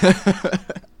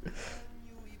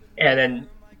 And then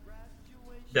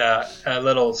the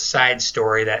little side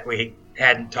story that we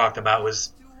hadn't talked about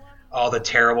was all the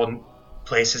terrible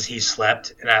places he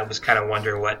slept, and I was kind of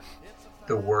wondering what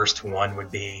the worst one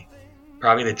would be.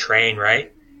 Probably the train,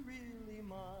 right?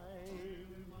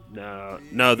 No,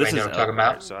 this is what I'm talking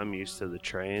about. So I'm used to the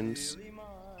trains.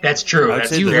 That's true.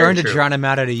 That's you learned to drown him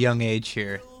out at a young age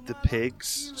here. The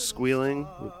pigs squealing.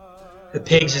 The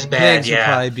pigs is bad. Pigs yeah, would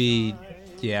probably be,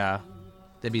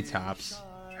 they'd be tops.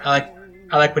 I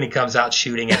like when he comes out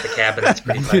shooting at the cabin. That's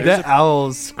pretty funny. Dude, that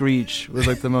owl's screech was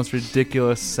the most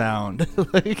ridiculous sound.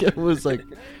 It was like.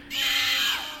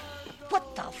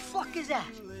 What the fuck is that?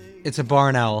 It's a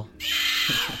barn owl.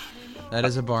 That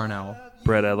is a barn owl.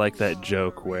 Brett, I like that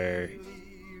joke where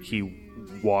he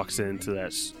walks into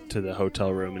the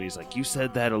hotel room and he's like, "You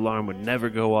said that alarm would never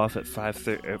go off at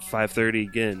 5:30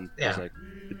 again." Yeah. He's like,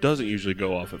 "It doesn't usually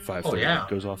go off at 5:30. Oh, yeah. It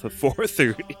goes off at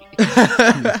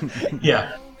 4:30."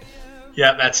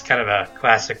 Yeah, that's kind of a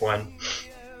classic one.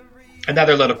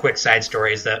 Another little quick side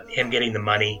story is that him getting the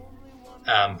money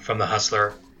from the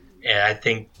hustler, and I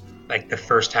think the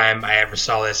first time I ever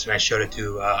saw this, and I showed it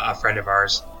to a friend of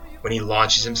ours. When he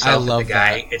launches himself at the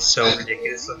guy, it's so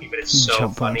ridiculous looking, but it's so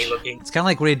funny looking. It's kind of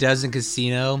like what he does in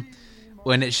Casino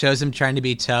when it shows him trying to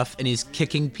be tough and he's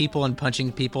kicking people and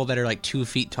punching people that are 2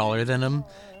 feet taller than him.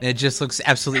 And it just looks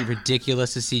absolutely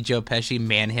ridiculous to see Joe Pesci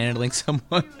manhandling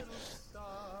someone.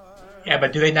 Yeah,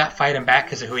 but do they not fight him back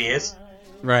because of who he is?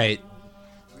 Right.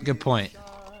 Good point.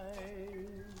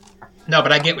 No,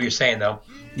 but I get what you're saying, though.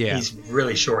 Yeah. He's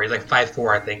really short. He's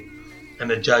 5'4", I think. And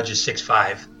the judge is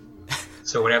 6'5".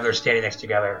 So whenever they're standing next to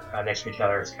each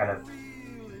other, it's kind of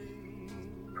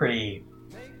pretty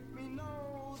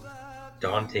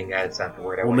daunting. That's not the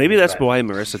word I want. Well, maybe that's why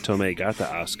Marissa Tomei got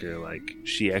the Oscar.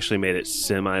 She actually made it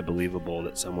semi-believable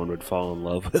that someone would fall in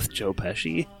love with Joe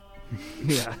Pesci.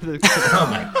 Yeah. Oh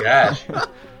my gosh.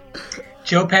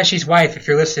 Joe Pesci's wife, if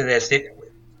you're listening to this,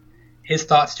 his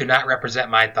thoughts do not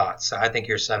represent my thoughts. So I think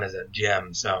your son is a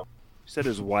gem. So You said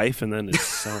his wife and then his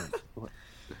son. What?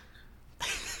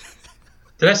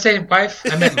 Did I say wife?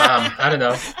 I meant mom. I don't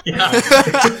know.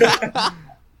 Yeah.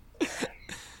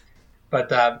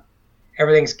 But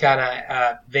everything's kind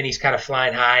of Vinny's kind of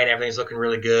flying high and everything's looking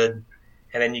really good.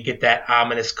 And then you get that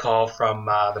ominous call from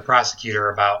the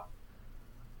prosecutor about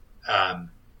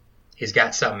he's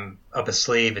got something up his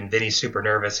sleeve, and Vinny's super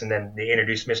nervous. And then they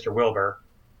introduce Mr. Wilbur,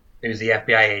 who's the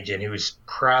FBI agent, who's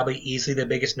probably easily the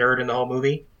biggest nerd in the whole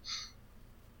movie.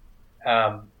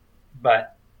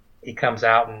 But he comes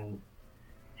out and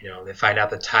they find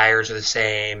out the tires are the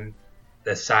same,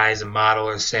 the size and model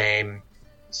are the same.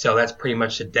 So that's pretty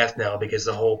much the death knell, because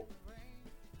the whole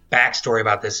backstory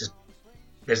about this is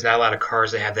there's not a lot of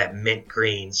cars that have that mint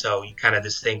green. So you kind of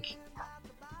just think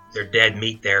they're dead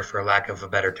meat there, for lack of a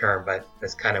better term, but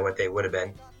that's kind of what they would have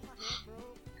been.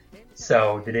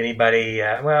 So did anybody,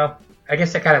 I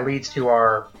guess that kind of leads to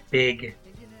our big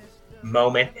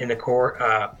moment in the court,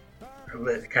 kind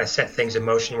of set things in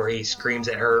motion where he screams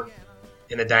at her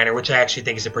in the diner, which I actually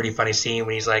think is a pretty funny scene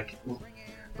when he's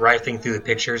rifling through the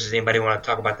pictures. Does anybody want to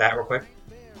talk about that real quick?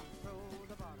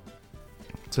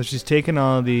 So she's taken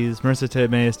all these. Marissa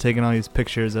Tomei has taken all these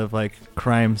pictures of like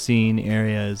crime scene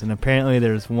areas, and apparently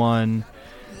there's one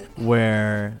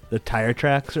where the tire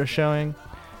tracks are showing.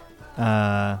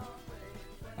 I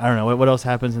don't know what else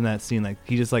happens in that scene. Like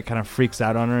he just like kind of freaks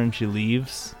out on her, and she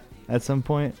leaves at some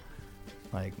point.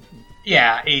 Like,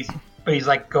 yeah, he's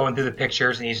like going through the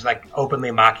pictures, and he's like openly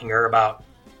mocking her about,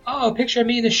 oh, picture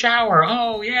me in the shower.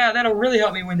 Oh yeah, that'll really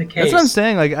help me win the case. that's what I'm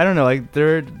saying. Like I don't know. Like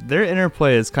their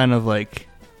interplay is kind of like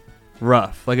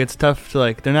rough. Like it's tough to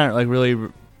like. They're not like really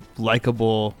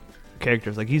likable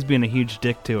characters. Like he's being a huge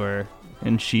dick to her,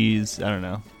 and she's I don't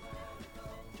know.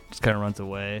 Just kind of runs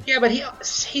away. Yeah, but he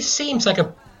seems like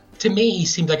to me, he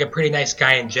seems like a pretty nice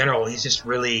guy in general. He's just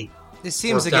really. This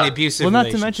seems like an abusive. Well, not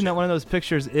to mention that one of those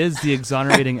pictures is the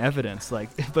exonerating evidence. Like,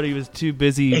 but he was too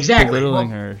busy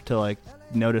belittling her to like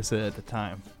notice it at the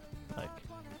time. Like,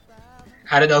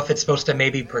 I don't know if it's supposed to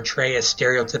maybe portray a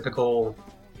stereotypical,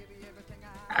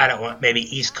 I don't know, maybe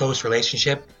East Coast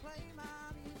relationship.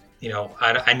 You know,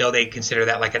 I know they consider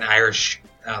that like an Irish,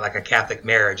 like a Catholic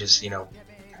marriage is, you know,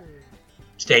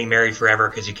 staying married forever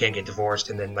because you can't get divorced,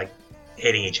 and then like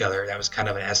hating each other. That was kind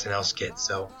of an SNL skit.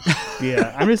 So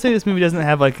yeah, I'm just saying this movie doesn't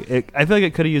have like. I feel like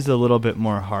it could have used a little bit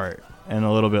more heart and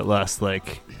a little bit less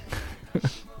like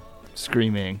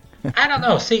screaming. I don't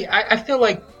know. See, I feel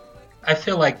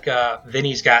like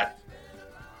Vinny's got.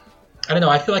 I don't know.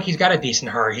 I feel like he's got a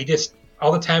decent heart. He just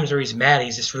all the times where he's mad,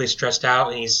 he's just really stressed out,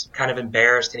 and he's kind of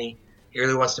embarrassed, and he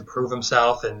really wants to prove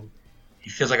himself, and he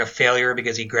feels like a failure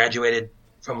because he graduated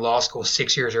from law school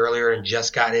 6 years earlier and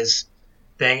just got his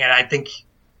thing. And I think,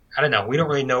 I don't know, we don't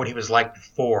really know what he was like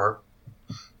before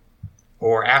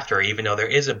or after, even though there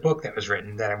is a book that was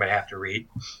written that I'm going to have to read.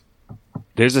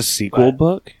 There's a sequel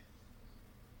book?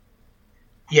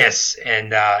 Yes,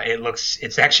 and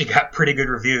it's actually got pretty good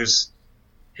reviews.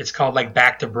 It's called like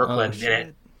Back to Brooklyn,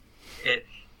 and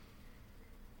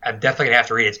I'm definitely going to have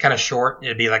to read it. It's kind of short.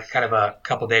 It'd be like kind of a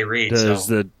couple-day read. Does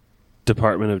the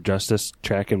Department of Justice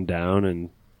track him down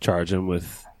and charge him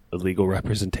with illegal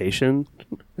representation?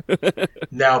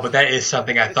 No, but that is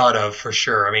something I thought of for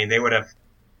sure. I mean, they would have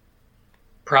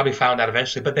probably found out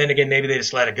eventually, but then again, maybe they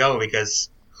just let it go because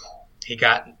he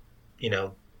got, you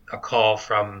know, a call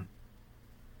from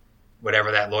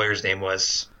whatever that lawyer's name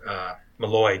was,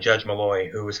 Judge Malloy,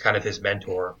 who was kind of his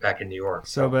mentor back in New York.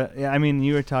 So, but yeah, I mean,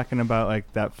 you were talking about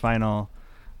like that final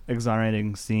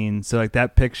exonerating scene. So like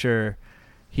that picture,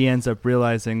 he ends up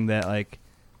realizing that like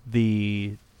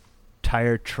the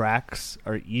tire tracks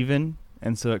are even,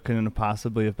 and so it couldn't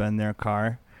possibly have been their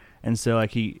car. And so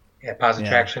like positive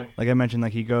traction. Like I mentioned,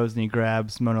 like he goes and he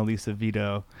grabs Mona Lisa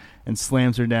Vito and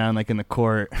slams her down like in the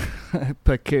court,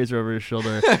 but carries her over his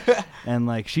shoulder, and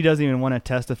like she doesn't even want to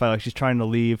testify. Like she's trying to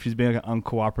leave. She's being like an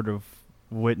uncooperative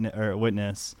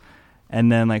witness,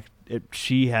 and then like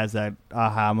she has that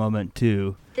aha moment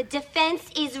too. The defense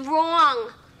is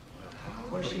wrong.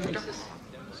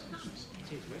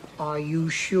 Are you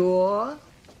sure?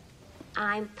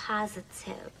 I'm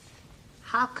positive.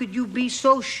 How could you be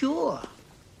so sure?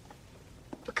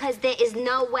 Because there is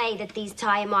no way that these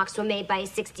tire marks were made by a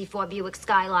 64 Buick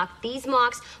Skylark. These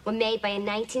marks were made by a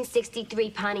 1963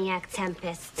 Pontiac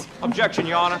Tempest. Objection,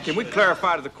 Your Honor. Can we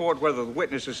clarify to the court whether the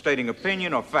witness is stating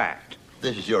opinion or fact?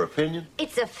 This is your opinion?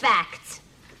 It's a fact.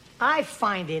 I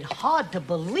find it hard to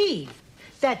believe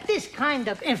that this kind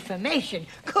of information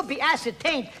could be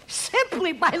ascertained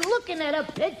simply by looking at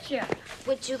a picture.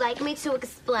 Would you like me to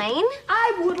explain?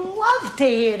 I would love to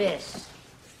hear this.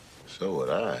 So would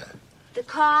I. The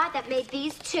car that made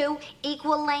these two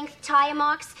equal-length tire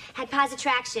marks had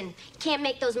positraction. Can't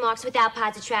make those marks without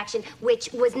positraction,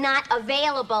 which was not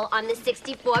available on the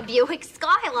 64 Buick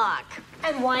Skylark.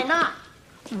 And why not?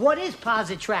 What is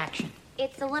positraction?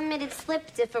 It's a limited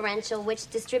slip differential which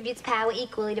distributes power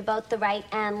equally to both the right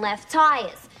and left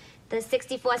tires. The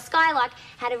 64 Skylark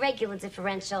had a regular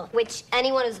differential, which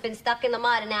anyone who's been stuck in the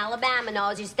mud in Alabama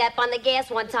knows. You step on the gas,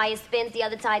 one tire spins, the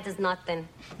other tire does nothing.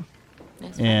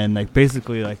 And like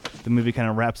basically like the movie kind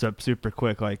of wraps up super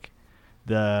quick. Like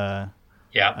the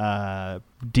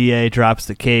DA drops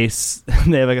the case.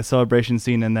 They have like a celebration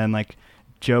scene, and then like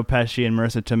Joe Pesci and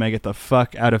Marissa Tomei get the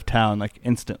fuck out of town like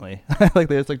instantly. Like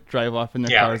they just like drive off in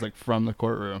their cars like from the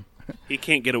courtroom. He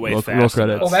can't get away fast. Roll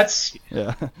credits. Well, that's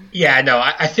yeah. No,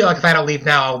 I feel like if I don't leave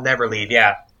now, I'll never leave.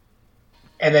 Yeah.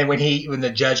 And then when the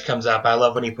judge comes up, I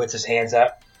love when he puts his hands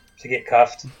up to get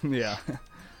cuffed. Yeah.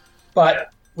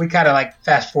 But we kind of like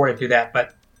fast forwarded through that,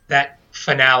 but that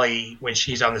finale when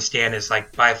she's on the stand is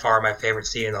like by far my favorite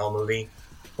scene in the whole movie.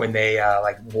 When they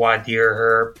like voir dire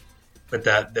her with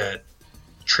the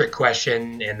trick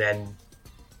question, and then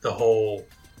the whole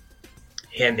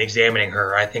him examining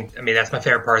her. I mean, that's my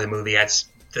favorite part of the movie. That's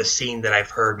the scene that I've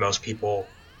heard most people,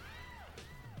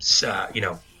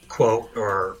 quote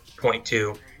or point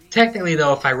to. Technically,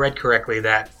 though, if I read correctly,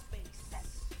 that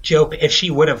if she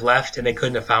would have left and they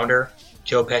couldn't have found her,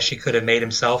 Joe Pesci could have made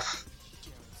himself,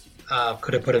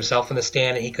 could have put himself in the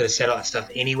stand, and he could have said all that stuff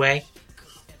anyway.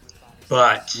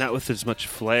 But not with as much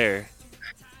flair.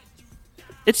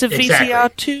 It's a Exactly.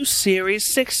 VCR2 series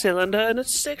 6-cylinder and a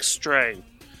 6-string.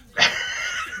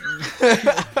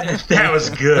 That was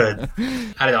good.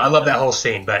 I don't know. I love that whole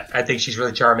scene, but I think she's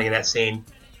really charming in that scene.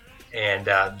 And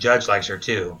Judge likes her,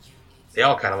 too. They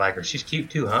all kind of like her. She's cute,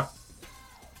 too, huh?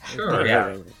 Sure,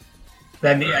 yeah.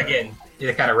 Then, again,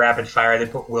 the kind of rapid fire. They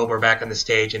put Wilbur back on the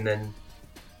stage, and then,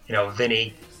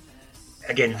 Vinny.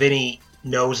 Again, Vinny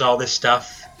knows all this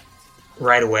stuff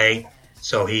right away,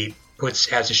 so he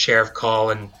has the sheriff call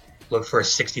and look for a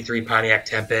 63 Pontiac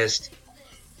Tempest,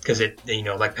 because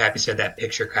like Pappy said, that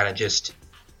picture kind of just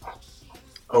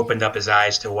opened up his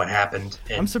eyes to what happened.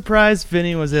 And I'm surprised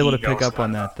Vinny was able to pick up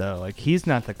on that, though. Like, he's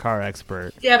not the car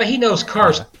expert. yeah, but he knows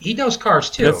cars. Yeah. He knows cars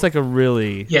too. That's like a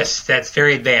really... Yes, that's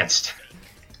very advanced.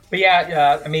 But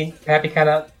yeah, I mean, Pappy kind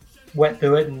of went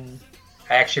through it, and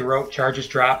I actually wrote charges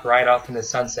dropped right off in the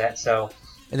sunset. So.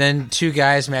 And then 2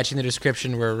 guys matching the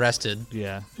description were arrested.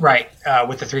 Yeah. Right,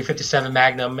 with the .357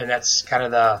 Magnum, and that's kind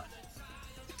of the...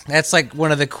 That's like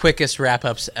one of the quickest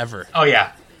wrap-ups ever. Oh,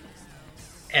 yeah.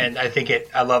 And I think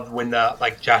I love when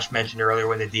like Josh mentioned earlier,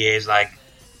 when the DA is like,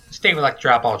 the state would like to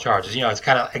drop all charges. It's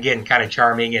kind of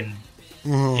charming, and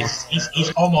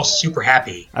he's almost super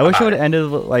happy. I wish it would have ended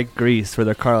like Grease, where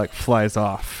the car like flies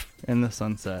off in the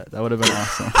sunset. That would have been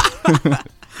awesome.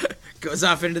 Goes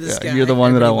off into the sky. You're the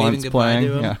one that I everybody want's waving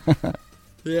goodbye playing. to him.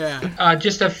 Yeah. Yeah.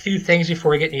 Just a few things before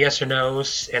we get into yes or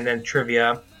no's, and then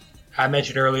trivia. I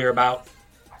mentioned earlier about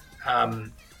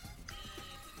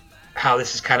how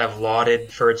this is kind of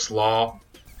lauded for its law.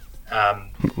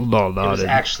 It was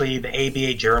actually the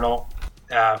ABA Journal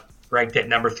ranked at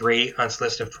number 3 on its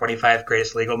list of 25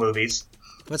 greatest legal movies.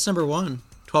 What's number 1?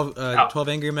 12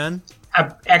 Angry Men?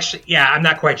 I'm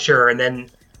not quite sure. And then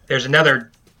there's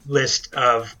another list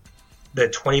of the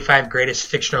 25 greatest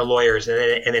fictional lawyers,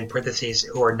 and in parentheses,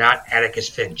 who are not Atticus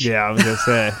Finch. Yeah, I was going to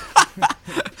say.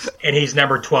 And he's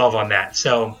number 12 on that.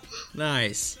 So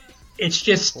nice. It's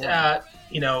just, they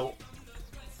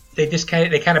just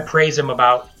kind of praise him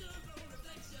about.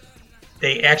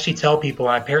 They actually tell people,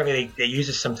 and apparently they use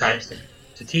this sometimes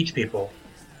to teach people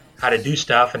how to do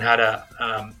stuff and how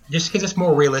to just because it's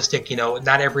more realistic.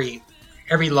 Not every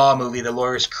law movie the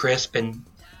lawyer's crisp, and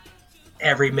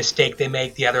every mistake they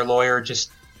make the other lawyer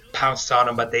just pounced on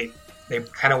them. But they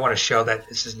kind of want to show that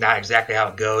this is not exactly how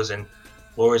it goes, and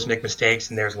lawyers make mistakes,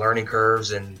 and there's learning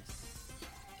curves, and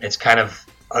it's kind of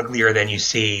uglier than you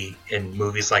see in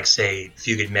movies like, say,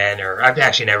 Few Good Men, or I've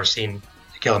actually never seen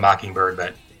To Kill a Mockingbird,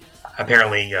 but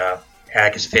apparently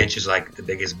Atticus Finch is like the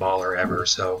biggest baller ever.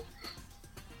 So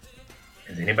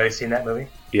has anybody seen that movie?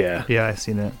 Yeah. Yeah, I've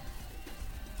seen it.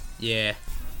 Yeah.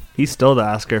 He stole the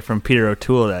Oscar from Peter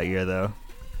O'Toole that year, though.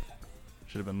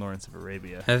 Should have been Lawrence of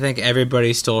Arabia. I think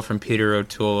everybody stole from Peter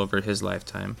O'Toole over his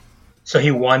lifetime. So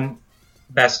he won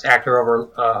Best Actor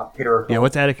over Peter O'Toole. Yeah,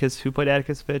 what's Atticus? Who played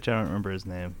Atticus Finch? I don't remember his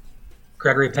name.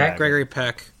 Gregory Peck? Yeah, Gregory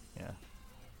Peck. Yeah.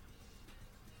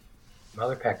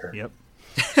 Mother Pecker. Yep.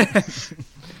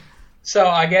 So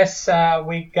I guess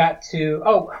we got to...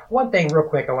 Oh, one thing real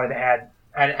quick I wanted to add.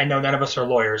 I know none of us are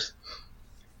lawyers,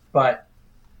 but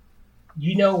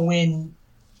when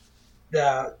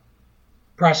the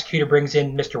prosecutor brings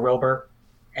in Mr. Wilbur,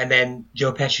 and then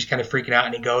Joe Pesci's kind of freaking out,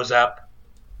 and he goes up,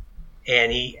 and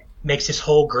he makes this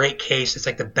whole great case. It's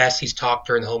like the best he's talked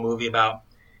during the whole movie about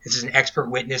this is an expert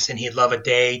witness, and he'd love a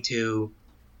day to,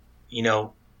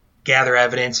 gather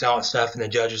evidence and all that stuff. And the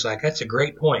judge was like, that's a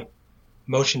great point.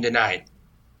 Motion denied.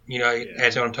 You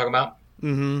guys know what I'm talking about?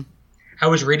 Mm-hmm. I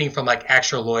was reading from like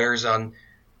actual lawyers on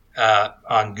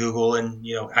Google and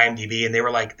IMDb, and they were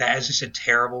like, that is just a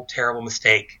terrible, terrible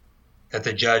mistake that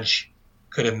the judge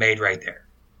could have made right there,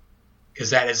 because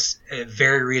that is a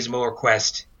very reasonable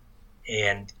request,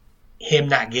 and him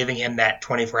not giving him that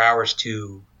 24 hours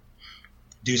to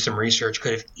do some research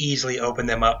could have easily opened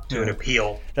them up to an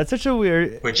appeal. That's such a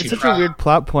weird. It's such a weird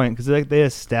plot point, because they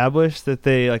established that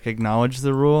they acknowledge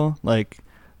the rule,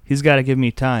 he's got to give me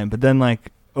time, but then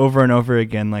over and over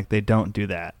again, they don't do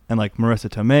that. And Marissa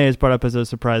Tomei is brought up as a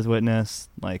surprise witness.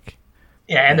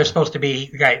 Yeah, and they're supposed to be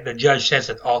the judge says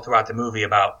it all throughout the movie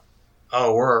about,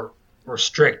 we're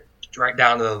strict right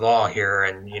down to the law here,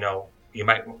 and I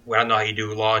don't know how you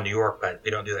do law in New York, but they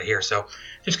don't do that here. So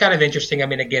just kind of interesting. I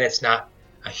mean, again, it's not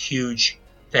a huge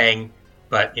thing,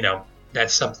 but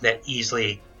that's something that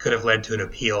easily could have led to an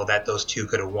appeal that those two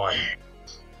could have won.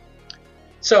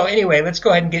 So anyway, let's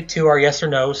go ahead and get to our yes or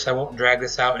no's. I won't drag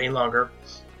this out any longer.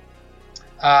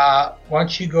 Why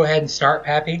don't you go ahead and start,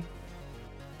 Pappy?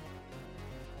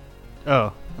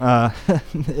 Oh,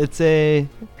 it's a...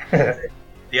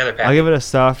 The other Pappy. I'll give it a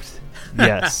soft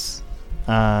yes.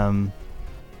 I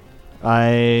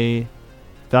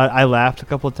thought I laughed a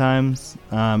couple times.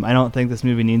 I don't think this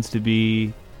movie needs to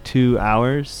be 2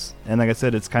 hours. And like I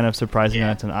said, it's kind of surprising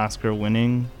that it's an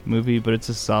Oscar-winning movie, but it's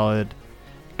a solid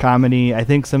comedy. I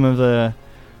think some of the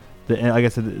like I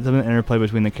said, some of the interplay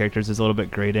between the characters is a little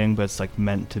bit grating, but it's like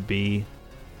meant to be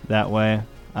that way.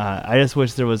 I just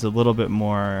wish there was a little bit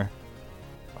more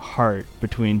heart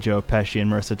between Joe Pesci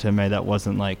and Marissa Tomei that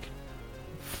wasn't like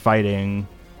fighting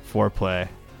foreplay.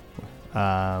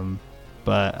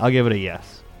 But I'll give it a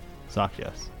yes. Soft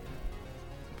yes.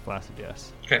 Flaccid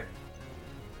yes. Okay.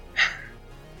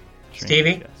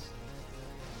 Stevie?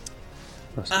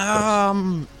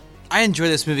 I enjoy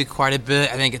this movie quite a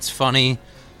bit. I think it's funny.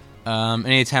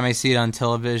 Anytime I see it on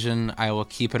television, I will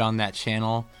keep it on that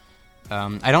channel.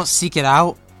 I don't seek it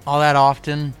out all that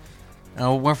often. If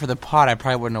it weren't for the pod, I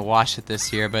probably wouldn't have watched it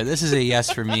this year, but this is a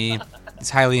yes for me. It's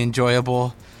highly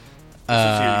enjoyable.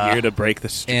 It's your year to break the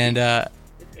streak. And, yeah,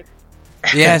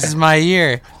 this is my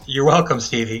year. You're welcome,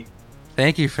 Stevie.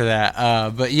 Thank you for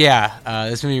that. But yeah,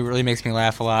 this movie really makes me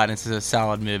laugh a lot, and it's a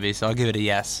solid movie, so I'll give it a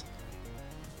yes.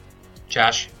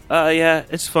 Josh? Yeah,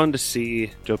 it's fun to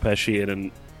see Joe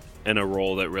Pesci in a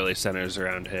role that really centers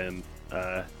around him.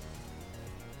 I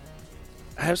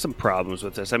have some problems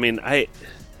with this. I mean, I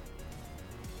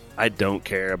don't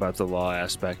care about the law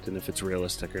aspect and if it's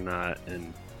realistic or not.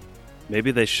 And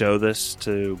maybe they show this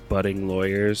to budding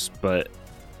lawyers, but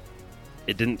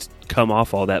it didn't come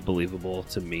off all that believable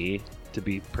to me, to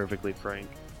be perfectly frank.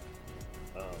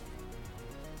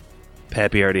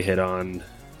 Pappy already hit on,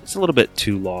 it's a little bit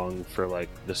too long for like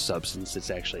the substance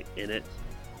that's actually in it.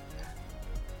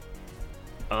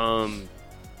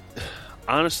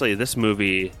 Honestly, this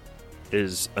movie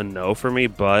is a no for me,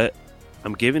 but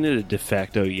I'm giving it a de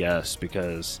facto yes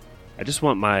because I just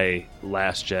want my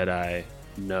Last Jedi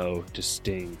no to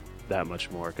sting that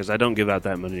much more because I don't give out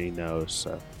that many no's.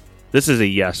 So this is a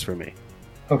yes for me.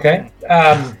 Okay.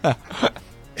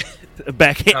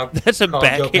 Backhand. That's a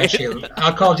backhand.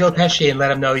 I'll call Joe Pesci and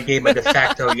let him know you gave him a de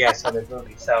facto yes on this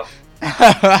movie. So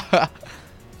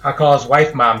I'll call his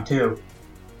wife mom too.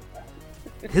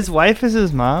 His wife is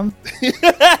his mom? No,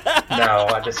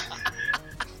 I just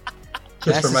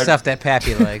That's the stuff that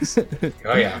Pappy likes.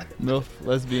 Oh yeah, MILF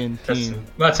lesbian teen.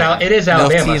 Well, it is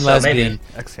Alabama, so lesbian.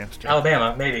 Maybe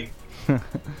Alabama, maybe.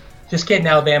 Just kidding,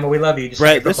 Alabama. We love you. Just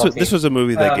Brett, this was a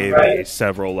movie that gave me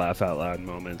several laugh out loud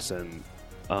moments, and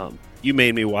you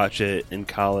made me watch it in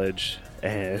college,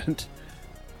 and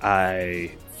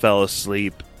I fell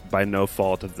asleep by no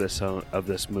fault of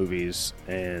this movie's,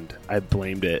 and I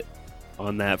blamed it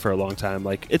on that for a long time.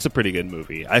 Like, it's a pretty good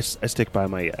movie. I stick by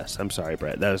my yes. I'm sorry,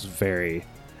 Brett. That was very...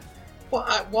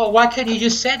 Well, why couldn't you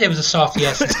just said it was a soft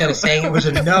yes instead of saying it was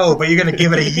a no, but you're going to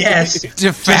give it a yes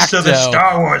de facto. Just so the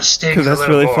Star Wars stinks a little that's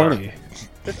really more. Funny.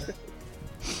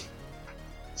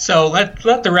 So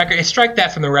let the record... Strike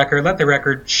that from the record. Let the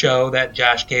record show that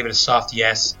Josh gave it a soft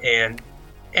yes and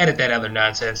edit that other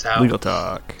nonsense out. Legal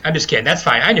talk. I'm just kidding. That's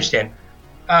fine. I understand.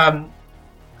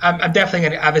 I'm definitely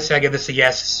going to... Obviously, I give this a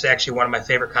yes. This is actually one of my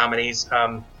favorite comedies.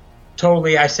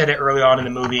 Totally, I said it early on in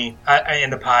the movie, in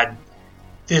the pod,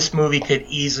 this movie could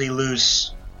easily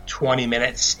lose 20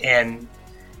 minutes, and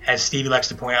as Stevie likes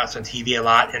to point out, it's on TV a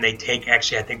lot, and they take...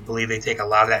 Actually, I believe they take a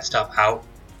lot of that stuff out.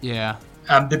 Yeah.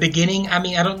 The beginning, I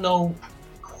mean, I don't know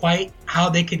quite how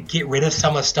they could get rid of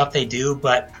some of the stuff they do,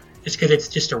 but just because it's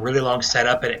just a really long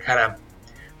setup, and it kind of...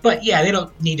 But yeah, they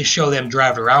don't need to show them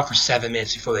driving around for 7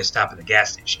 minutes before they stop at the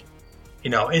gas station.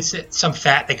 You know, it's some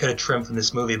fat they could have trimmed from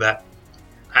this movie, but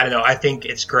I don't know. I think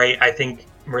it's great. I think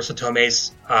Marissa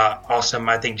Tomei's awesome.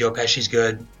 I think Joe Pesci's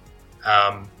good.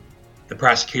 The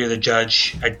prosecutor, the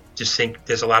judge, I just think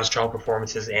there's a lot of strong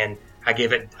performances, and I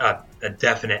give it a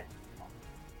definite,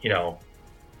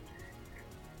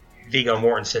 Viggo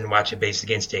Mortensen watching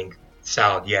Basic Instinct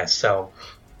solid yes. So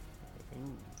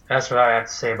that's what I have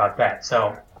to say about that.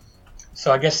 So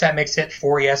I guess that makes it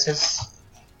 4 yeses,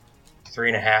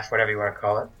 3.5, whatever you want to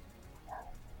call it.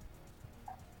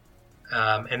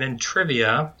 And then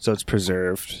trivia. So it's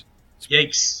preserved.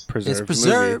 Yikes. Preserved. It's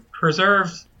preserved. Movie.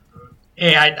 Preserved.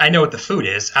 Hey, I know what the food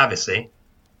is, obviously.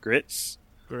 Grits.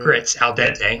 Grits, al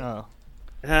dente. Oh.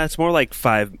 It's more like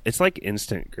 5. It's like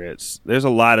instant grits. There's a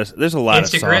lot of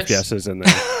soft grits? yeses in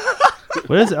there.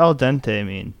 What does al dente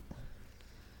mean?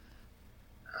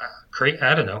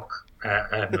 I don't know.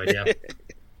 I have no idea.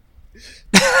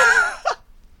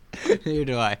 Neither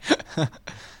do I.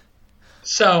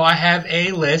 So I have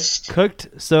a list. Cooked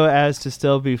so as to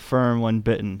still be firm when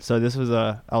bitten. So this was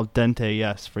a al dente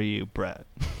yes for you, Brett.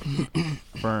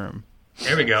 Firm.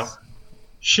 There we go.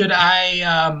 Should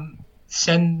I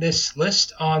send this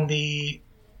list on the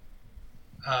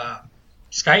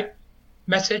Skype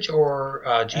message or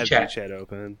GChat? GChat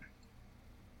open.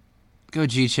 Go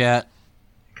GChat.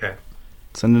 Okay.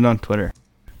 Send it on Twitter.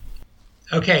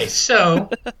 Okay, so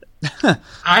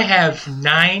I have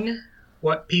 9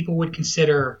 what people would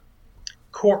consider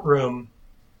courtroom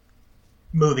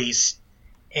movies,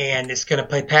 and it's going to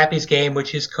play Pappy's game,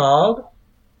 which is called...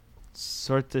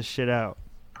 Sort this shit out.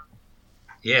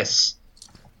 Yes.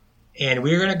 And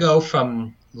we're going to go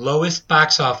from lowest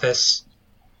box office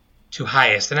to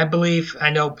highest. And I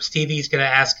know Stevie's going to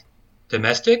ask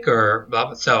domestic or...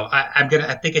 So I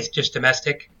think it's just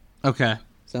domestic. Okay.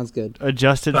 Sounds good.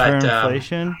 Adjusted for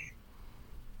inflation?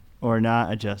 Or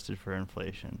not adjusted for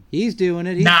inflation? He's doing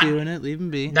it. He's doing it. Leave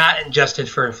him be. Not adjusted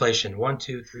for inflation. 1,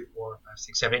 2, 3, 4, 5,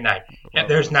 6, 7, 8, 9. Yep,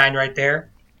 there's 9 right there.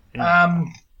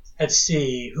 Let's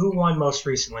see. Who won most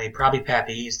recently? Probably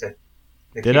Pappy. He's the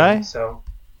Did king. I? So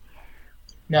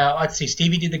now let's see.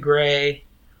 Stevie did The Gray.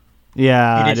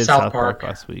 Yeah, He I did South Park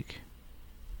last week.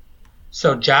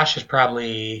 So Josh is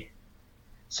probably...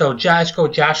 So Josh, go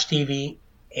Josh, Stevie,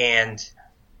 and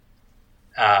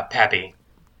Pappy.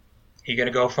 You're going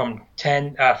to go from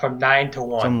 9 to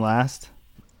 1. From last?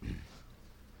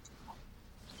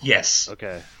 Yes.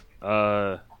 Okay.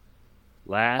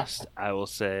 Last, I will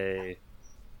say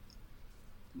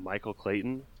Michael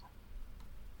Clayton.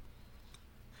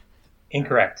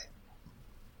 Incorrect.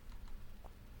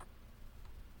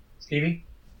 Stevie?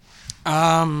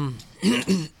 I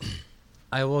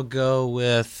will go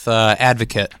with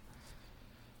Advocate.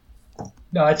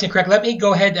 No, that's incorrect. Let me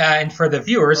go ahead and for the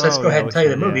viewers, let's go ahead and tell you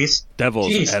the movies.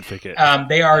 Devil's Advocate.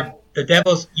 They are the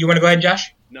Devils. You want to go ahead,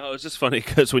 Josh? No, it's just funny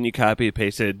because when you copy and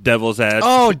pasted Devil's Advocate.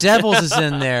 Oh, Devils is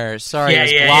in there. Sorry, I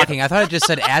was blocking. Yeah. I thought it just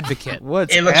said Advocate. It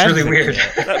looks really weird.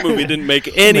 That movie didn't make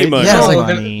any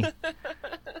money.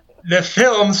 The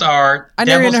films are... I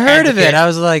never even heard of it. I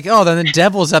was like, oh, then the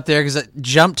Devil's up there because it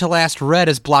jumped to last red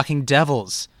is blocking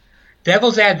Devils.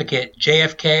 Devil's Advocate,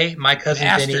 JFK, My Cousin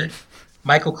Vinny,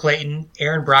 Michael Clayton,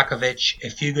 Aaron Brockovich, A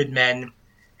Few Good Men,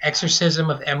 Exorcism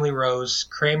of Emily Rose,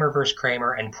 Kramer vs.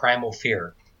 Kramer, and Primal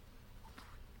Fear.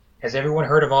 Has everyone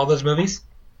heard of all those movies?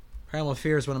 Primal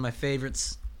Fear is one of my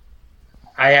favorites.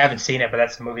 I haven't seen it, but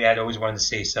that's a movie I'd always wanted to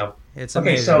see. So it's okay.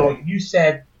 amazing. So you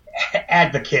said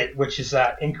Advocate, which is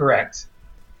incorrect.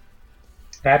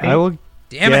 Pappy? I will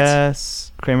Damn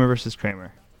guess Kramer versus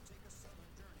Kramer.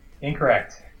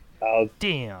 Incorrect. I'll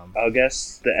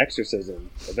guess The Exorcism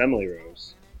of Emily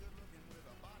Rose.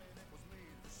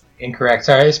 Incorrect.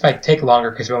 Sorry, this might take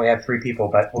longer because we only have 3 people,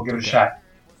 but we'll give it a shot.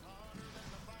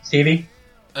 Stevie?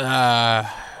 My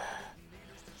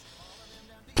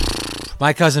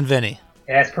Cousin Vinny.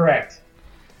 Yeah, that's correct.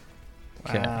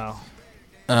 Wow.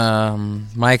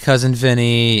 My Cousin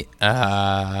Vinny,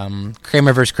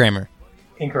 Kramer vs. Kramer.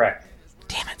 Incorrect.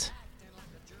 Damn it.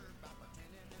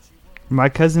 My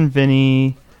Cousin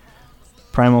Vinny,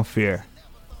 Primal Fear.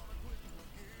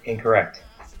 Incorrect.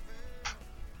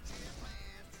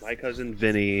 My Cousin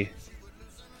Vinny,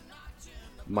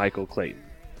 Michael Clayton.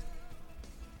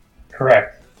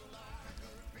 Correct.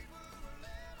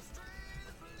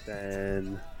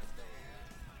 Then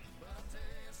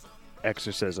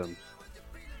Exorcism.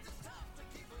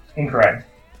 Incorrect.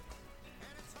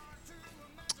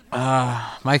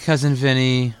 My Cousin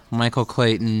Vinny, Michael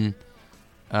Clayton,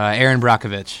 Aaron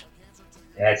Brockovich.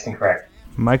 Yeah, that's incorrect.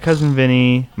 My Cousin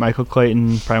Vinny, Michael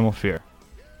Clayton, Primal Fear.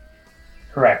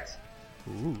 Correct.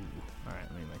 Ooh. All right,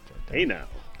 let me make that down. Hey now.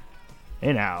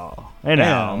 Hey now. Hey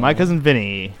now. My Cousin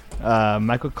Vinny,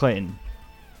 Michael Clayton,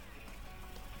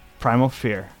 Primal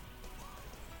Fear.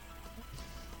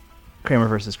 Kramer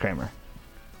versus Kramer.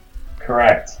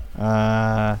 Correct.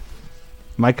 My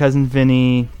Cousin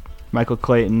Vinny, Michael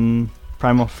Clayton,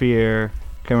 Primal Fear,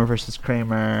 Kramer versus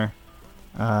Kramer,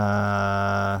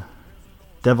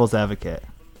 Devil's Advocate.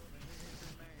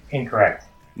 Incorrect.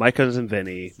 My Cousin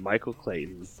Vinny, Michael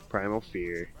Clayton, Primal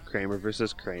Fear, Kramer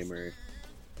vs. Kramer,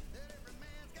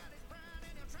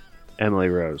 Emily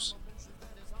Rose.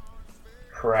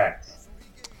 Correct.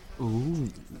 Ooh.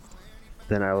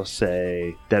 Then I will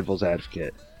say Devil's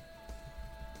Advocate.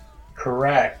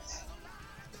 Correct.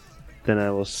 Then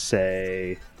I will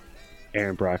say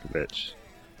Aaron Brockovich.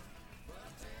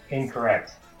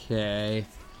 Incorrect. Okay.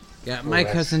 Got My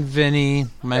Cousin Vinny,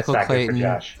 Michael that's not good for Clayton,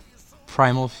 Josh.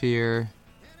 Primal Fear,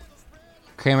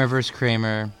 Kramer vs.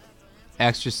 Kramer,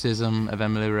 Exorcism of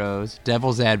Emily Rose,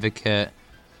 Devil's Advocate.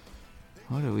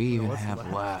 What do we even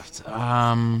have left?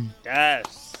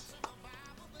 Yes.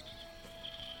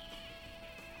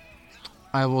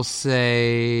 I will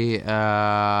say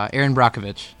Aaron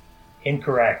Brockovich.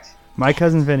 Incorrect. My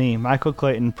Cousin Vinny, Michael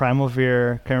Clayton, Primal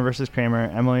Fear, Kramer vs. Kramer,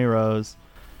 Emily Rose,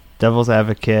 Devil's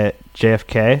Advocate,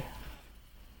 JFK.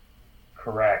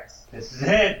 Correct. This is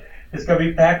it. It's gonna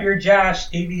be Pappy or Josh.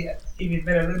 Stevie's been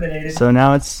eliminated. So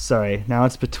now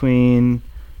it's between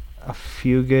A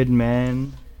Few Good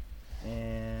Men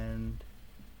and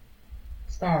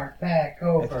Start back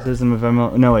over. Exorcism of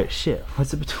Emily. No wait, shit.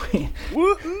 What's it between?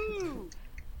 Woohoo!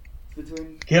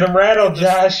 Get him rattled,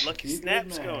 Josh. Lucky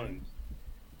Snap's going.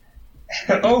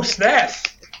 Oh, snaps!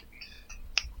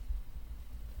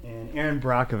 And Aaron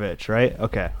Brockovich, right?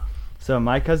 Okay. So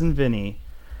My Cousin Vinny,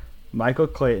 Michael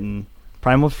Clayton,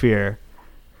 Primal Fear,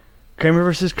 Kramer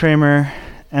vs. Kramer,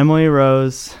 Emily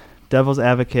Rose, Devil's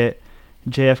Advocate,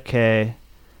 JFK,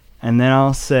 and then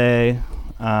I'll say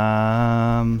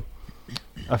A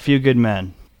Few Good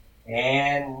Men.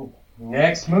 And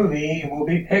next movie will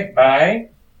be picked by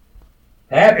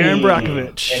Pappy. Aaron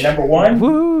Brockovich. And number one?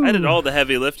 Woo! I did all the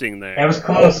heavy lifting there. That was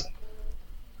close.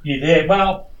 You did.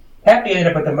 Well, Pappy ended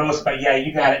up with the most, but yeah,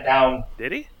 you got it down.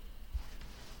 Did he?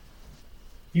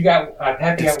 You got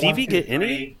Pappy. Did got Stevie 1, 2, get 3,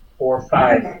 any? 4,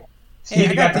 5. Hey, Stevie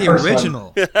I got the first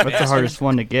original. one. What's the hardest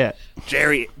one to get?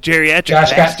 Geriatric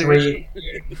Josh got bastard. 3.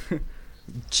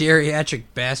 Geriatric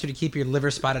bastard to keep your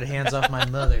liver spotted hands off my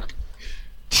mother.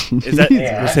 Is that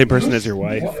Yeah. the same person as your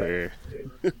wife? Or?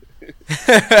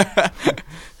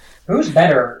 Who's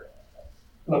better,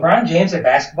 LeBron James at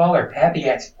basketball or Pappy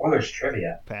at spoilers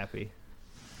trivia? Pappy.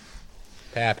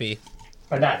 Pappy.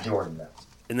 But not Jordan, though.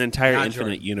 In the entire Not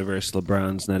Infinite Jordan. Universe,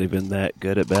 LeBron's not even that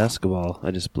good at basketball. I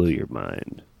just blew your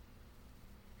mind.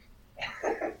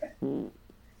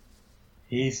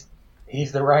 He's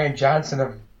the Ryan Johnson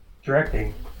of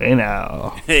directing. Hey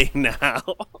now. Hey, now.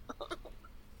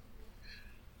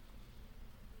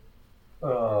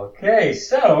 Okay,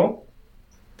 so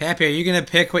Pappy, are you going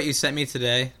to pick what you sent me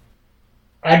today?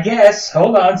 I guess,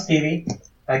 hold on, Stevie.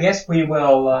 I guess we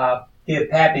will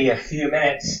give Pappy a few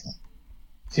minutes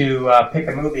to pick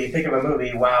of a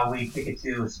movie while we pick it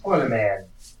to Spoiler Man.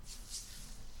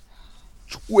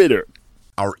 Twitter.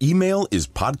 Our email is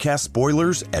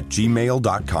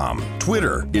podcastspoilers@gmail.com.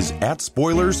 Twitter is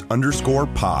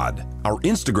 @spoilers_pod. Our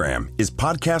Instagram is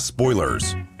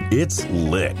podcastspoilers. It's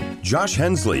lit. Josh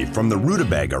Hensley from the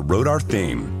Rutabaga wrote our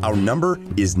theme. Our number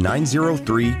is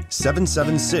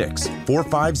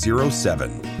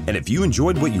 903-776-4507. And if you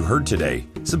enjoyed what you heard today,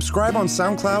 subscribe on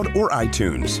SoundCloud or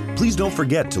iTunes. Please don't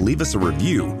forget to leave us a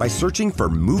review by searching for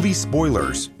Movie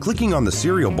Spoilers, clicking on the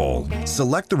cereal bowl,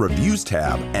 select the Reviews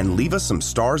tab, and leave us some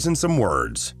stars and some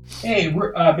words. Hey,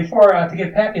 before to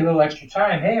give Pappy a little extra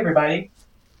time, hey everybody,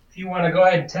 if you want to go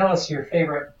ahead and tell us your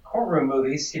favorite courtroom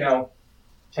movies, check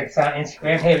us out on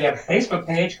Instagram. Hey, we have a Facebook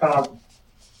page called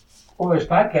Spoilers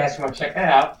Podcast. You want to check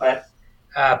that out. But,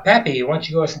 Pappy, why don't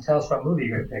you go ahead and tell us what movie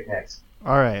you're going to pick next?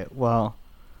 All right. Well,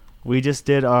 we just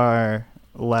did our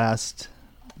Last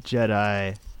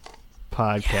Jedi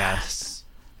podcast,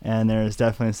 and there's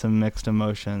definitely some mixed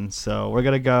emotions. So we're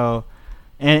gonna go,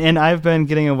 and I've been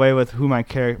getting away with who my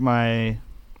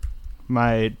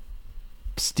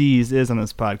steez is on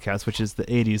this podcast, which is the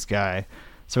 '80s guy.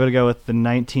 So we're gonna go with the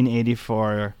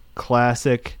 1984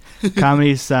 classic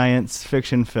comedy science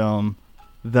fiction film,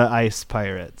 The Ice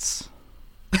Pirates.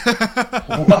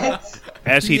 What?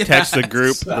 As he texts the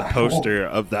group the poster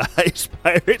of the Ice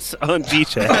Pirates on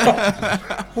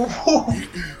G-Chat.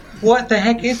 What the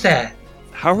heck is that?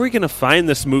 How are we going to find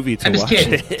this movie to I'm just watch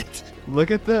kidding. it?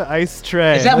 Look at the ice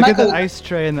tray. Is that Look at Michael- the ice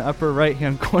tray in the upper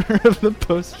right-hand corner of the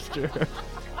poster.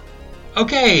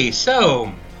 Okay,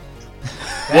 so...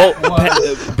 Well,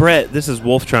 Brett, this is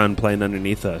Wolftron playing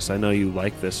underneath us. I know you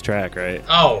like this track, right?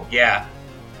 Oh, yeah.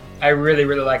 I really,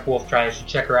 really like Wolftron. You should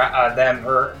check her out,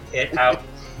 it out.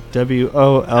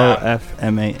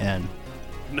 WOLFMAN.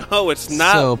 No, it's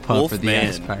not So pumped for the Wolfman.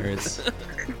 Ice Pirates.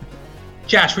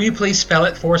 Josh, will you please spell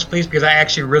it for us, please? Because I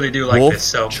actually really do like this.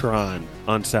 So Wolftron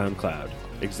on SoundCloud.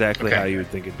 Exactly Okay. how you would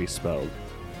think it'd be spelled.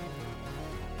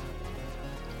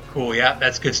 cool, yeah,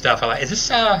 that's good stuff. I like. Is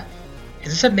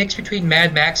this a mix between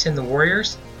Mad Max and the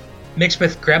Warriors? Mixed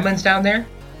with Gremlins down there?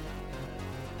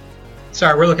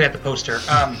 Sorry, we're looking at the poster.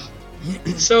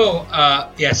 So,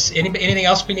 yes. Anything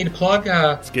else we need to plug?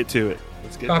 Let's get to it.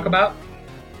 Let's get Talk to about?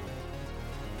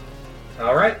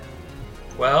 All right.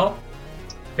 Well,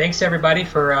 thanks everybody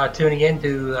for tuning in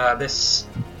to this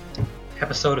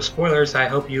episode of Spoilers. I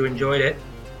hope you enjoyed it.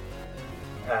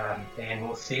 And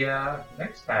we'll see you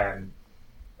next time.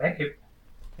 Thank you.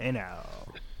 Hey now.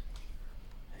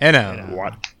 Hey now.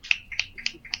 What?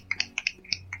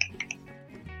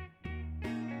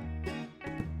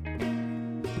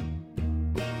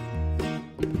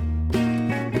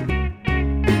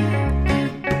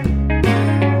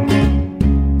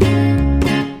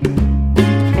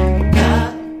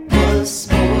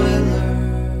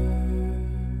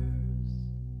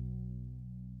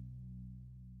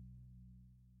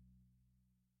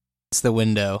 It's the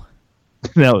window.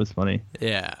 That was funny.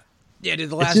 Yeah. Yeah, dude,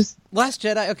 the It's Last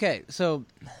Jedi. Okay, so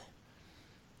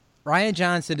Ryan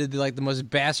Johnson did the most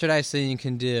bastardized thing you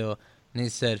can do, and he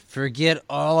said, "Forget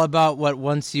all about what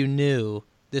once you knew.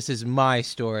 This is my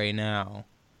story now."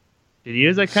 Dude, he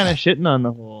was kind of shitting on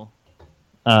the whole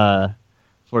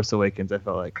Force Awakens. I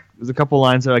felt like there's a couple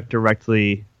lines that are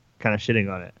directly kind of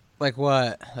shitting on it. Like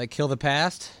what? Like kill the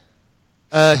past?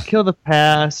 Kill the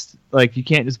past. Like you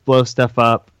can't just blow stuff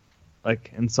up,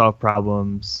 and solve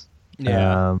problems.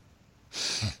 Yeah.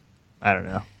 I don't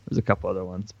know. There's a couple other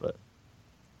ones, but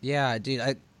Yeah,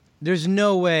 dude. There's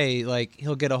no way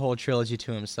he'll get a whole trilogy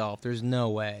to himself. There's no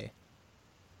way.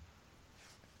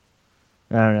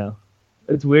 I don't know.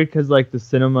 It's weird because the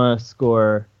cinema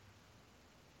score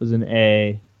was an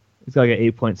A. It's got an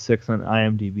 8.6 on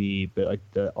IMDb, but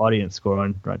the audience score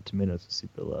on Rotten Tomatoes is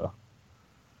super low.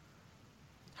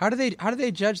 How do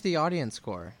they judge the audience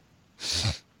score?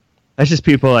 That's just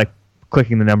people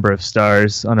clicking the number of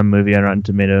stars on a movie on Rotten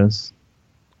Tomatoes.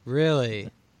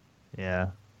 Really? Yeah.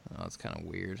 Oh, that's kind of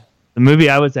weird. The movie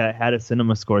I was at had a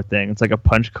cinema score thing. It's like a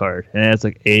punch card, and it's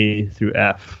A through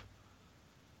F.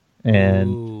 And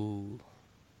Ooh.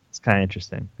 it's kind of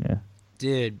interesting. Yeah.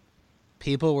 Dude,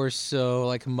 people were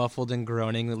so muffled and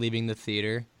groaning leaving the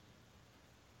theater.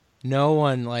 No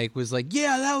one was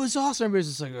yeah, that was awesome. Everybody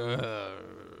was just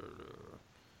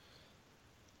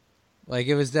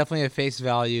it was definitely a face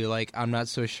value. I'm not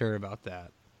so sure about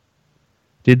that.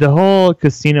 Dude, the whole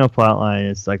casino plotline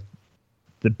is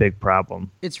the big problem.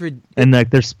 And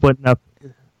they're splitting up.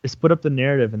 They split up the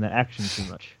narrative and the action too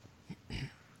much.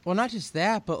 Well, not just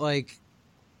that, but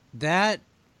that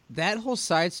whole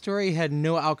side story had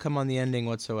no outcome on the ending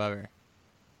whatsoever.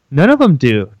 None of them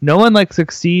do. No one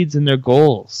succeeds in their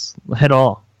goals at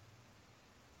all.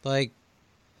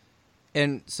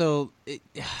 And so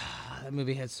that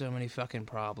movie had so many fucking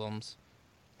problems.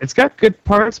 It's got good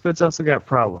parts, but it's also got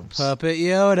problems. Puppet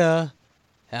Yoda.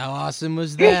 How awesome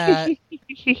was that?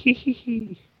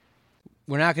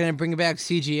 We're not going to bring back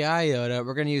CGI Yoda.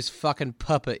 We're going to use fucking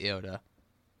Puppet Yoda.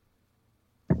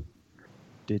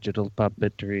 Digital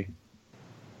puppetry.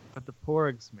 But the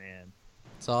Porgs, man.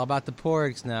 It's all about the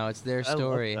Porgs now. It's their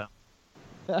story.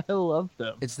 I love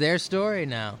them. It's their story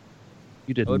now.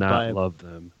 You did not love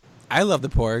them. I love the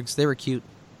Porgs. They were cute.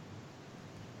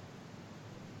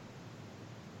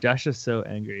 Josh is so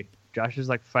angry. Josh is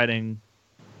fighting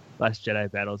Last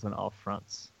Jedi battles on all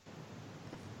fronts.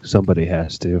 Somebody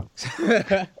has to.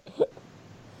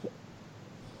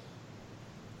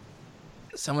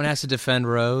 Someone has to defend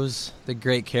Rose, the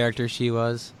great character she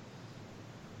was.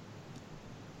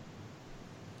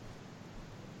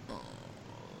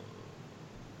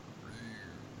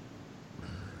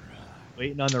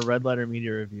 Waiting on the Red Letter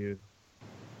Media review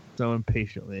so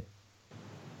impatiently.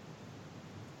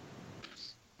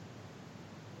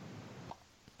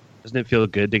 Doesn't it feel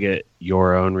good to get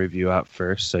your own review out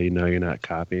first so you know you're not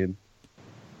copying?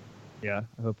 Yeah,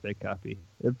 I hope they copy.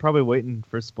 They're probably waiting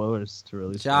for spoilers to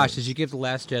release. Josh, did you give The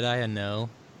Last Jedi a no?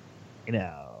 Hey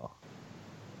now.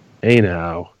 Hey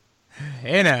now.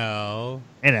 Hey now.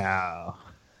 Hey now.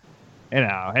 Hey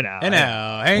now. Hey now. Hey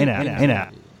now. Hey now. Hey now.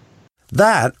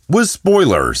 That was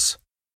Spoilers.